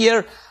next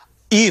year,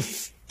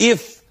 if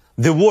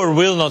the war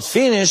will not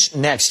finish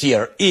next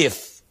year,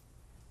 if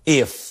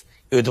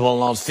it will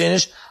not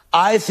finish,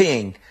 I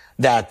think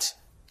that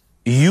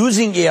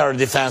using air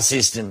defense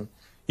system,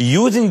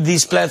 using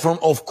this platform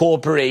of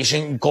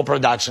cooperation,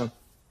 co-production,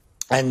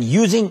 and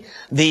using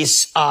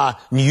these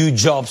new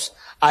jobs,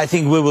 I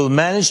think we will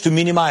manage to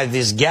minimize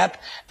this gap,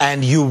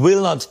 and you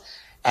will not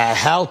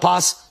help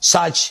us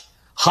such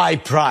high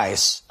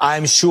price.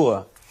 I'm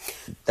sure.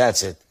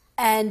 That's it.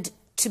 And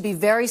to be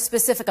very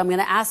specific, I'm going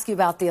to ask you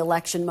about the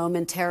election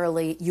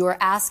momentarily. You're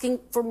asking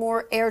for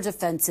more air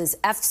defenses.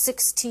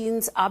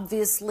 F-16s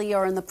obviously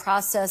are in the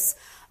process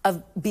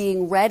of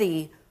being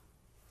ready.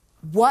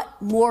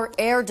 What more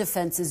air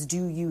defenses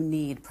do you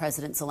need,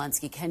 President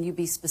Zelensky? Can you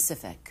be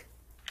specific?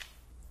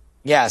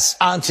 Yes,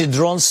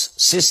 anti-drone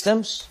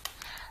systems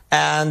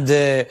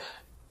and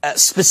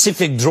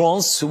specific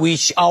drones,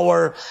 which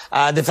our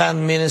defense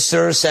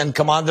ministers and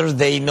commanders,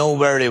 they know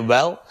very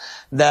well.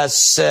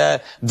 That's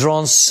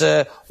drones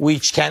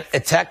which can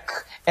attack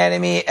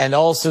enemy, and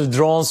also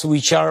drones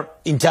which are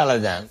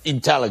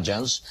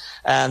intelligence,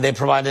 and they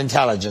provide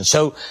intelligence.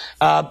 So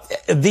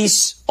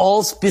these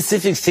all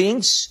specific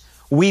things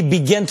we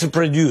begin to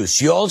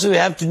produce. You also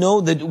have to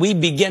know that we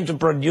begin to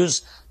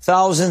produce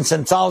thousands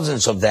and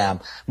thousands of them.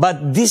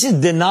 But this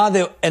is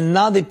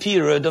another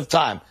period of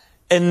time,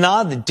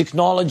 another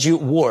technology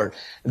war.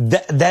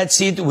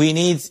 That's it. We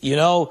need,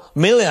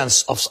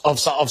 millions of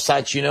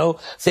such,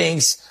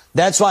 things.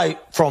 That's why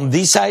from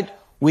this side,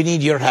 we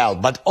need your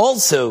help. But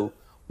also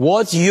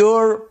what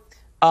your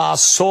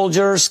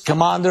soldiers,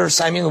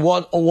 commanders,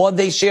 what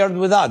they shared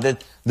with us,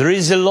 that there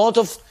is a lot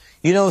of,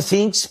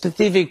 things,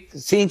 specific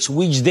things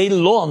which they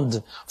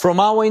learned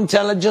from our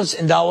intelligence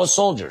and our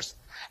soldiers.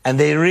 And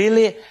they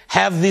really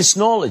have this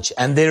knowledge,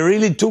 and they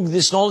really took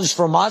this knowledge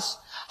from us,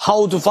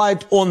 how to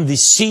fight on the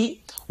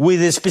sea with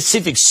the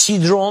specific sea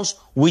drones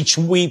which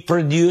we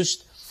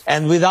produced,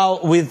 and with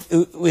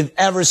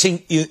everything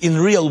in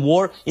real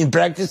war, in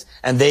practice.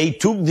 And they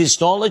took this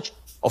knowledge.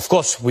 Of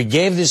course, we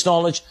gave this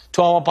knowledge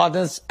to our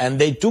partners, and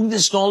they took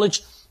this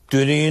knowledge to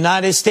the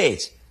United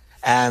States.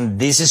 And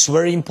this is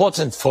very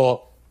important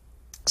for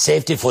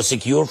safety, for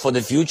secure, for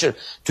the future,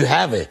 to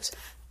have it.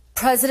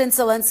 President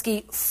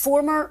Zelensky,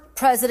 former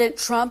President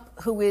Trump,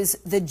 who is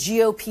the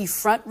GOP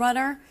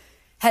frontrunner,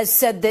 has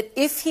said that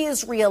if he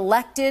is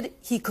reelected,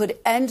 he could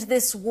end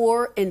this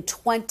war in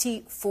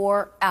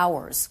 24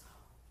 hours.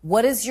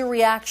 What is your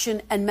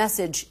reaction and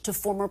message to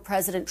former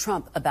President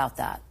Trump about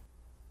that?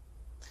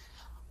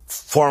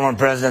 Former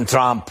President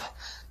Trump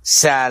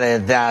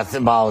said that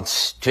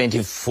about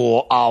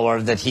 24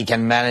 hours that he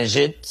can manage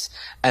it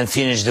and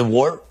finish the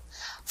war.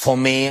 For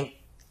me,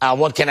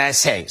 what can I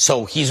say?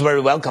 So he's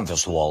very welcome,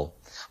 first of all.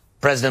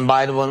 President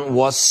Biden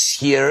was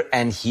here,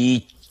 and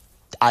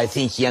I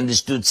think he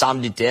understood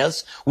some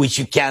details which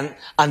you can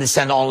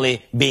understand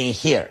only being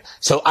here.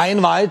 So I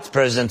invite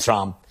President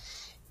Trump,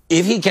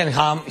 if he can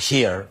come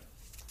here,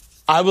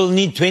 I will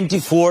need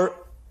 24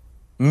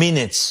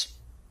 minutes,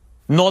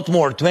 not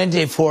more,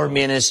 24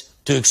 minutes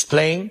to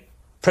explain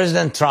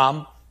President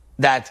Trump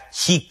that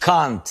he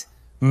can't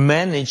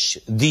manage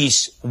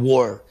this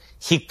war.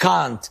 He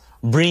can't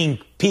bring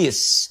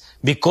peace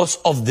because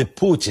of the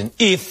Putin.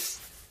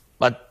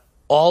 But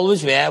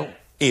always we have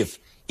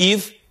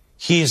if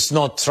he is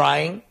not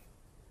trying,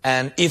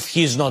 and if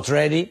he is not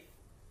ready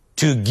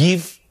to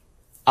give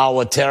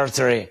our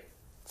territory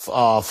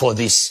for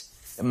this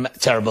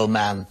terrible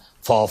man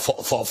for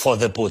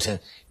the Putin.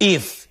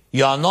 If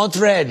you are not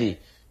ready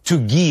to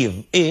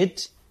give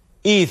it,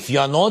 if you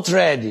are not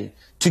ready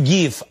to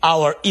give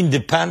our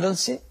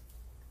independence,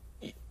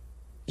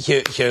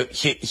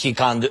 he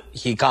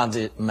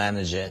can't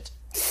manage it.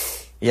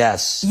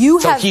 Yes.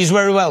 So he's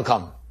very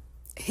welcome.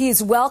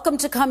 He's welcome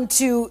to come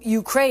to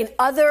Ukraine.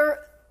 Other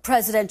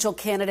presidential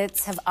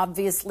candidates have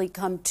obviously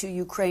come to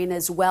Ukraine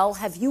as well.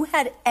 Have you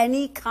had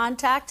any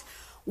contact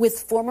with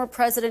former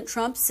President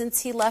Trump since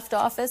he left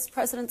office,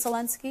 President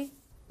Zelensky?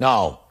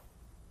 No.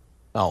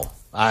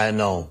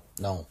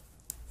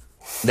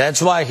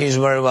 That's why he's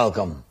very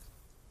welcome.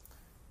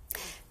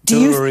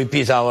 To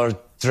repeat our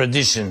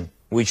tradition,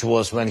 which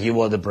was when he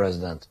was the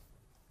president.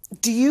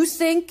 Do you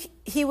think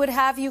he would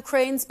have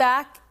Ukraine's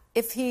back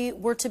if he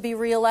were to be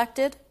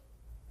reelected?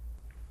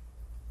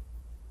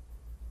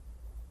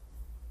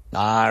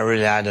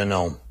 I don't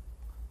know.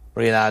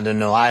 I don't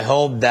know. I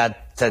hope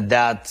that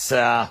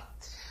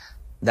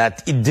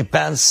it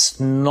depends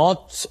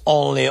not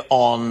only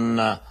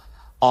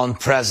on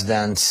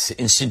presidents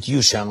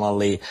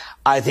institutionally.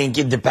 I think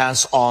it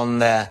depends on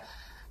the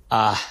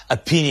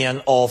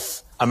opinion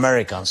of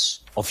Americans,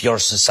 of your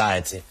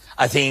society.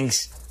 I think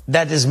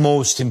that is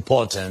most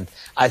important.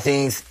 I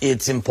think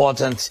it's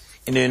important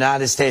in the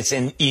United States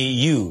and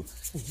EU,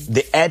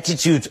 the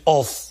attitude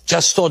of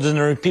just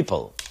ordinary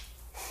people.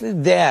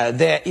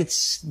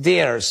 It's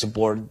their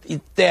support,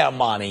 it's their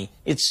money,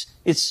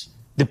 it's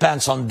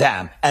depends on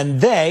them. And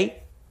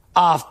they,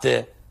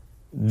 after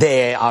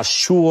they are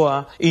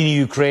sure in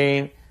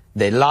Ukraine,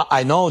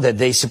 I know that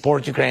they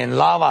support Ukraine,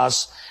 love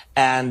us,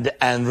 and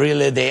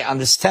really they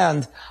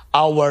understand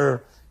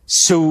our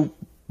so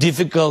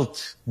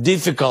difficult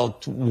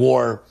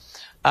war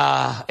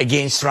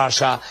against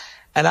Russia.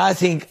 And I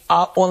think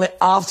only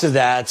after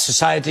that,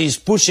 society is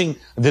pushing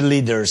the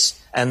leaders,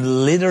 and the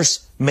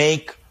leaders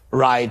make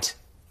right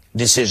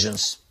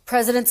decisions.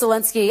 President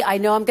Zelensky, I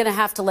know I'm going to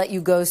have to let you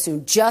go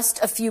soon.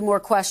 Just a few more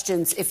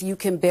questions, if you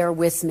can bear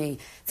with me.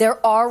 There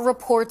are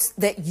reports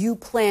that you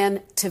plan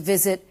to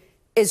visit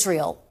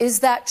Israel. Is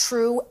that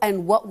true,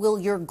 and what will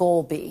your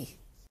goal be?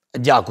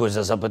 Дякую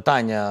за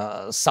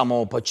запитання. З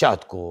самого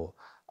початку,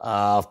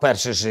 в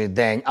перший же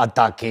день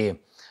атаки,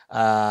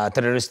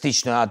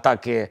 терористичної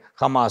атаки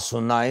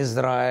Хамасу на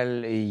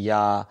Ізраїль,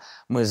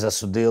 ми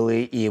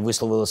засудили і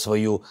висловили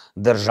свою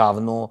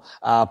державну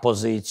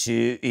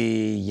позицію.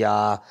 І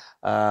я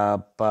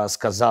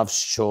сказав,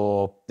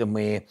 що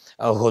ми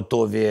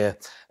готові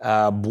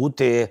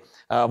бути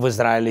в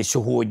Ізраїлі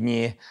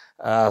сьогодні.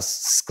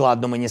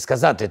 Складно мені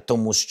сказати,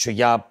 тому що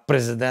я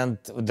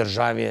президент в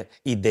державі,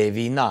 іде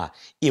війна.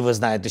 І ви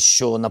знаєте,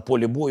 що на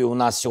полі бою у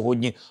нас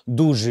сьогодні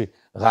дуже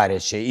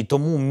гаряче. І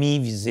тому мій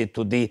візит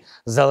туди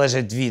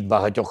залежить від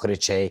багатьох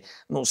речей.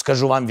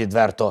 Скажу вам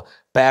відверто,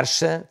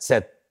 перше –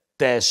 це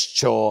те,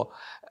 що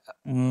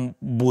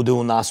буде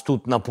у нас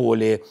тут на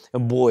полі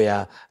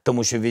боя,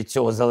 тому що від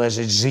цього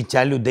залежить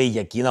життя людей,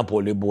 які на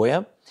полі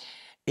боя.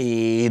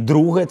 І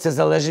друге, це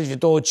залежить від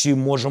того, чи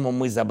можемо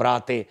ми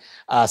забрати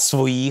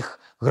своїх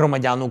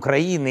громадян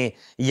України,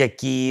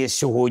 які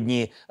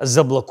сьогодні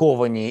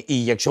заблоковані.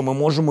 І якщо ми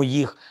можемо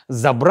їх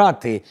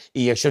забрати,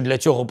 і якщо для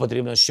цього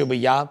потрібно, щоб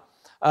я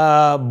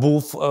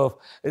був,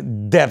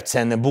 де б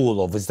це не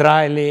було, в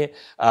Ізраїлі,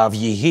 в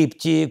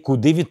Єгипті,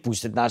 куди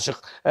відпустять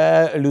наших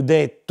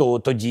людей, то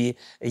тоді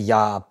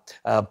я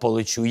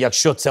полечу.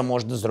 Якщо це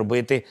можна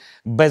зробити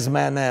без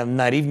мене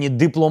на рівні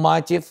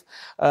дипломатів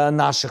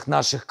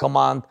наших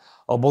команд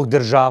обох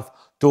держав,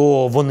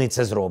 то вони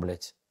це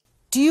зроблять.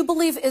 Do you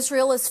believe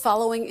Israel is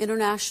following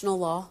international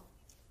law?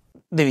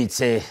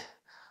 Дивіться,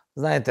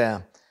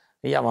 знаєте,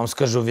 я вам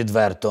скажу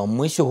відверто,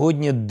 ми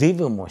сьогодні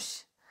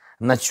дивимось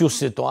на цю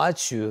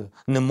ситуацію,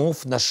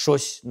 немов на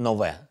щось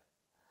нове.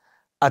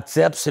 А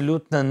це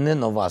абсолютно не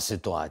нова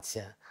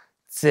ситуація.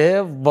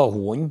 Це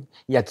вогонь,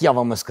 як я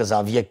вам і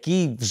сказав,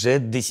 який вже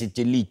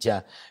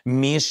десятиліття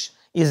між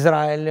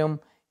Ізраїлем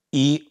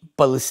і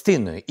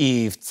Палестиною.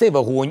 І в цей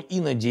вогонь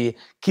іноді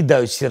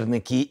кидають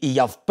сірники. І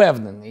я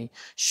впевнений,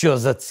 що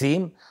за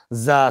цим,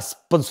 за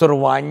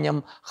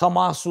спонсоруванням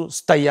Хамасу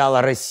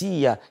стояла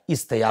Росія і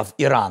стояв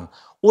Іран.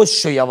 Ось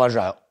що я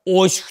вважаю.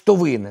 Ось хто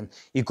винен.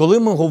 І коли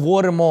ми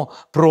говоримо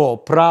про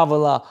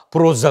правила,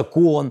 про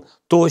закон,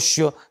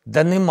 тощо,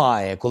 да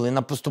немає. Коли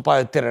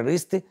наступають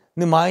терористи,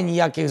 немає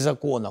ніяких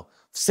законів.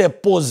 Все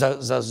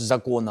поза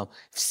законом.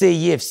 Все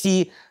є.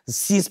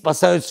 Всі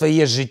спасають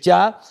своє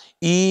життя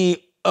і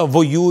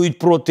воюють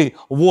проти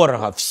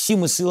ворога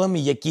всіми силами,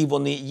 які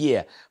вони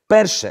є.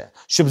 Перше,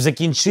 щоб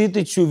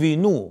закінчити цю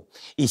війну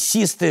і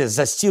сісти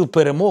за стіл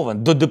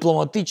перемовин до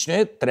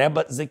дипломатичної,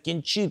 треба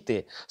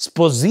закінчити з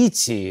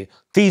позиції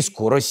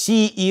тиску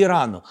Росії і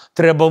Ірану.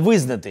 Треба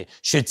визнати,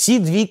 що ці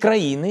дві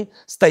країни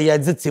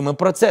стоять за цими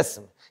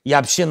процесами.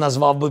 Я б ще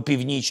назвав би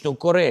Північну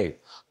Корею,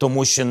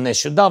 тому що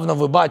нещодавно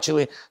ви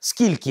бачили,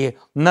 скільки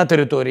на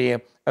території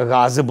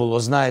Гази було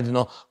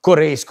знайдено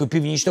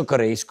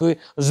північно-корейської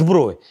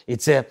зброї. І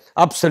це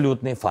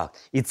абсолютний факт.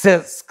 І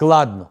це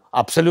складно,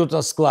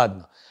 абсолютно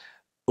складно.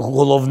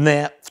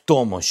 Головне в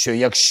тому, що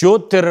якщо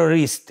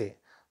терористи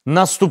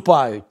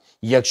наступають,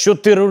 якщо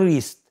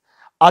терорист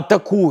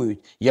атакують,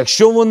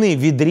 якщо вони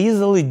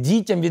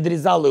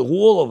відрізали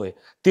голови,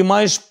 ти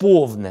маєш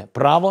повне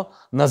право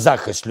на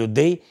захист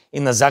людей і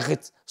на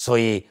захист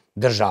своєї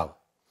держави.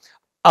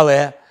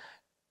 Але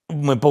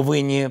ми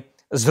повинні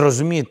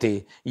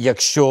зрозуміти,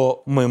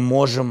 якщо ми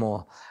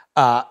можемо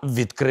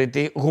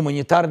відкрити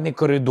гуманітарні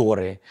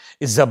коридори,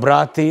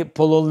 забрати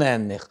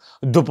полонених,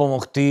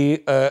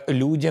 допомогти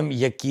людям,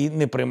 які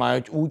не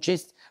приймають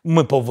участь,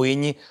 ми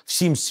повинні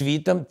всім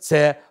світом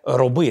це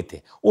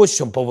робити. Ось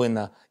що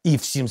повинна і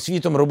всім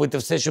світом робити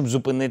все, щоб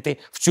зупинити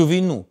цю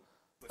війну.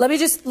 Let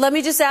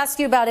me just ask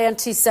you about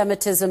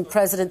anti-Semitism,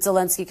 President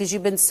Zelensky, because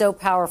you've been so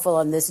powerful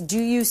on this. Do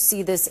you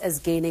see this as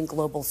gaining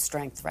global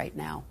strength right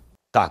now?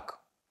 Так.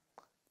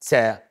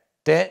 Це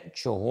те,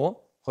 чого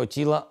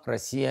хотіла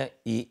Росія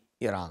і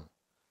Іран.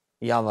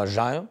 Я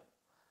вважаю,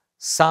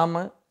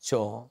 саме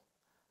цього,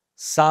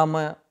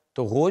 саме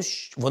того,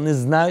 що вони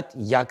знають,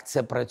 як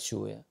це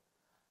працює.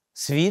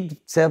 Світ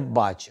це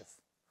бачив.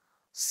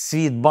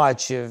 Світ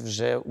бачив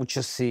вже у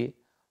часи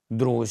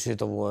Другої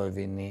світової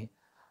війни.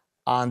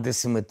 А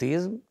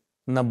антисемітизм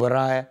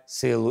набирає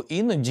силу.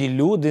 Іноді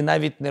люди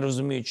навіть не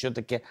розуміють, що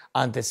таке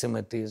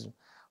антисемітизм.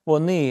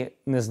 Вони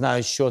не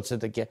знають, що це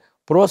таке.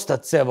 Просто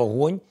це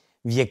вогонь,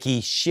 в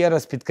який, ще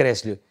раз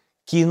підкреслюю,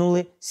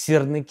 кинули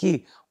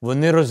сірники.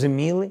 Вони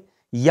розуміли,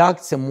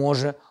 як це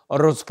може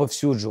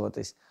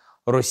розповсюджуватись.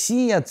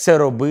 Росія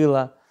це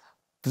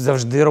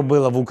завжди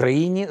робила в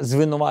Україні,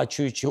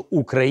 звинувачуючи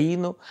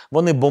Україну.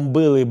 Вони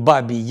бомбили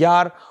Бабій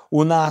Яр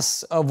у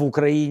нас в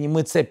Україні,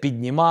 ми це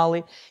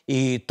піднімали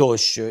і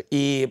тощо.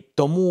 І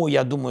тому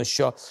я думаю,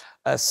 що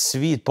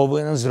світ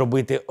повинен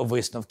зробити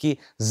висновки,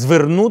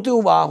 звернути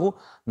увагу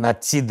на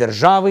ці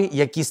держави,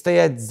 які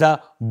стоять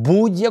за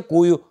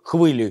будь-якою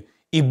хвилею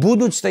і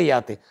будуть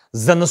стояти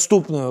за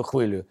наступною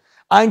хвилею.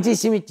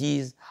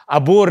 Антисемітизм,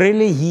 або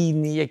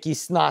релігійні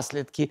якісь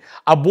наслідки,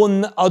 або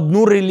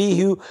одну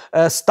релігію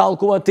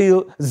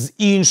сталкувати з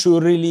іншою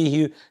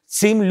релігією.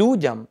 Цим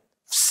людям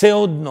все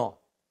одно.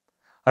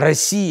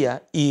 Росія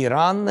і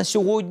Іран на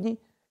сьогодні,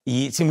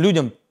 і цим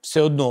людям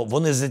все одно,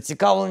 вони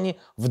зацікавлені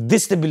в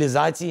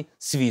дестабілізації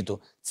світу.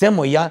 Це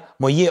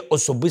моє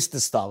особисте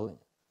ставлення.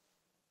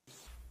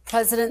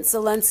 President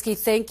Zelensky,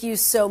 thank you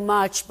so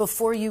much.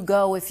 Before you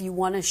go, if you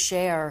want to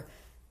share,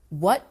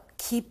 what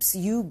keeps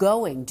you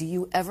going? Do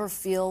you ever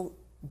feel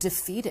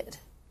defeated?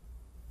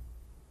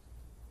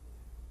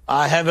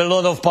 I have a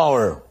lot of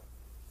power,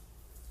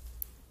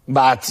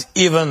 but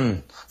even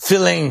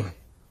feeling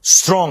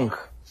strong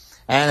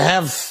and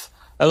have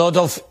a lot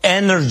of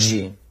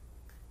energy,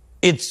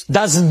 it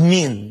doesn't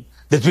mean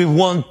that we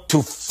want to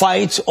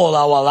fight all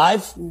our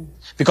life,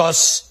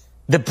 because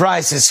the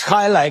price is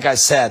high, like I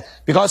said,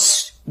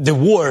 because the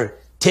war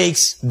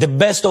takes the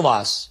best of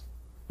us,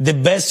 the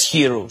best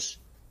heroes,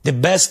 the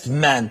best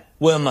men,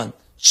 women,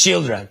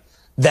 children.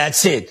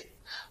 That's it.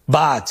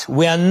 But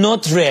we are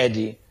not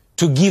ready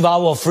to give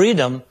our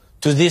freedom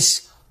to this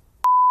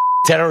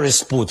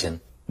terrorist Putin.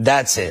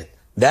 That's it.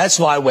 That's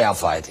why we are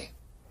fighting.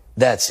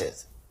 That's it.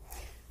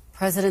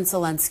 President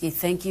Zelensky,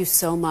 thank you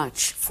so much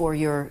for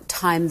your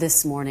time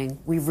this morning.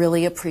 We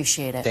really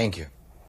appreciate it. Thank you.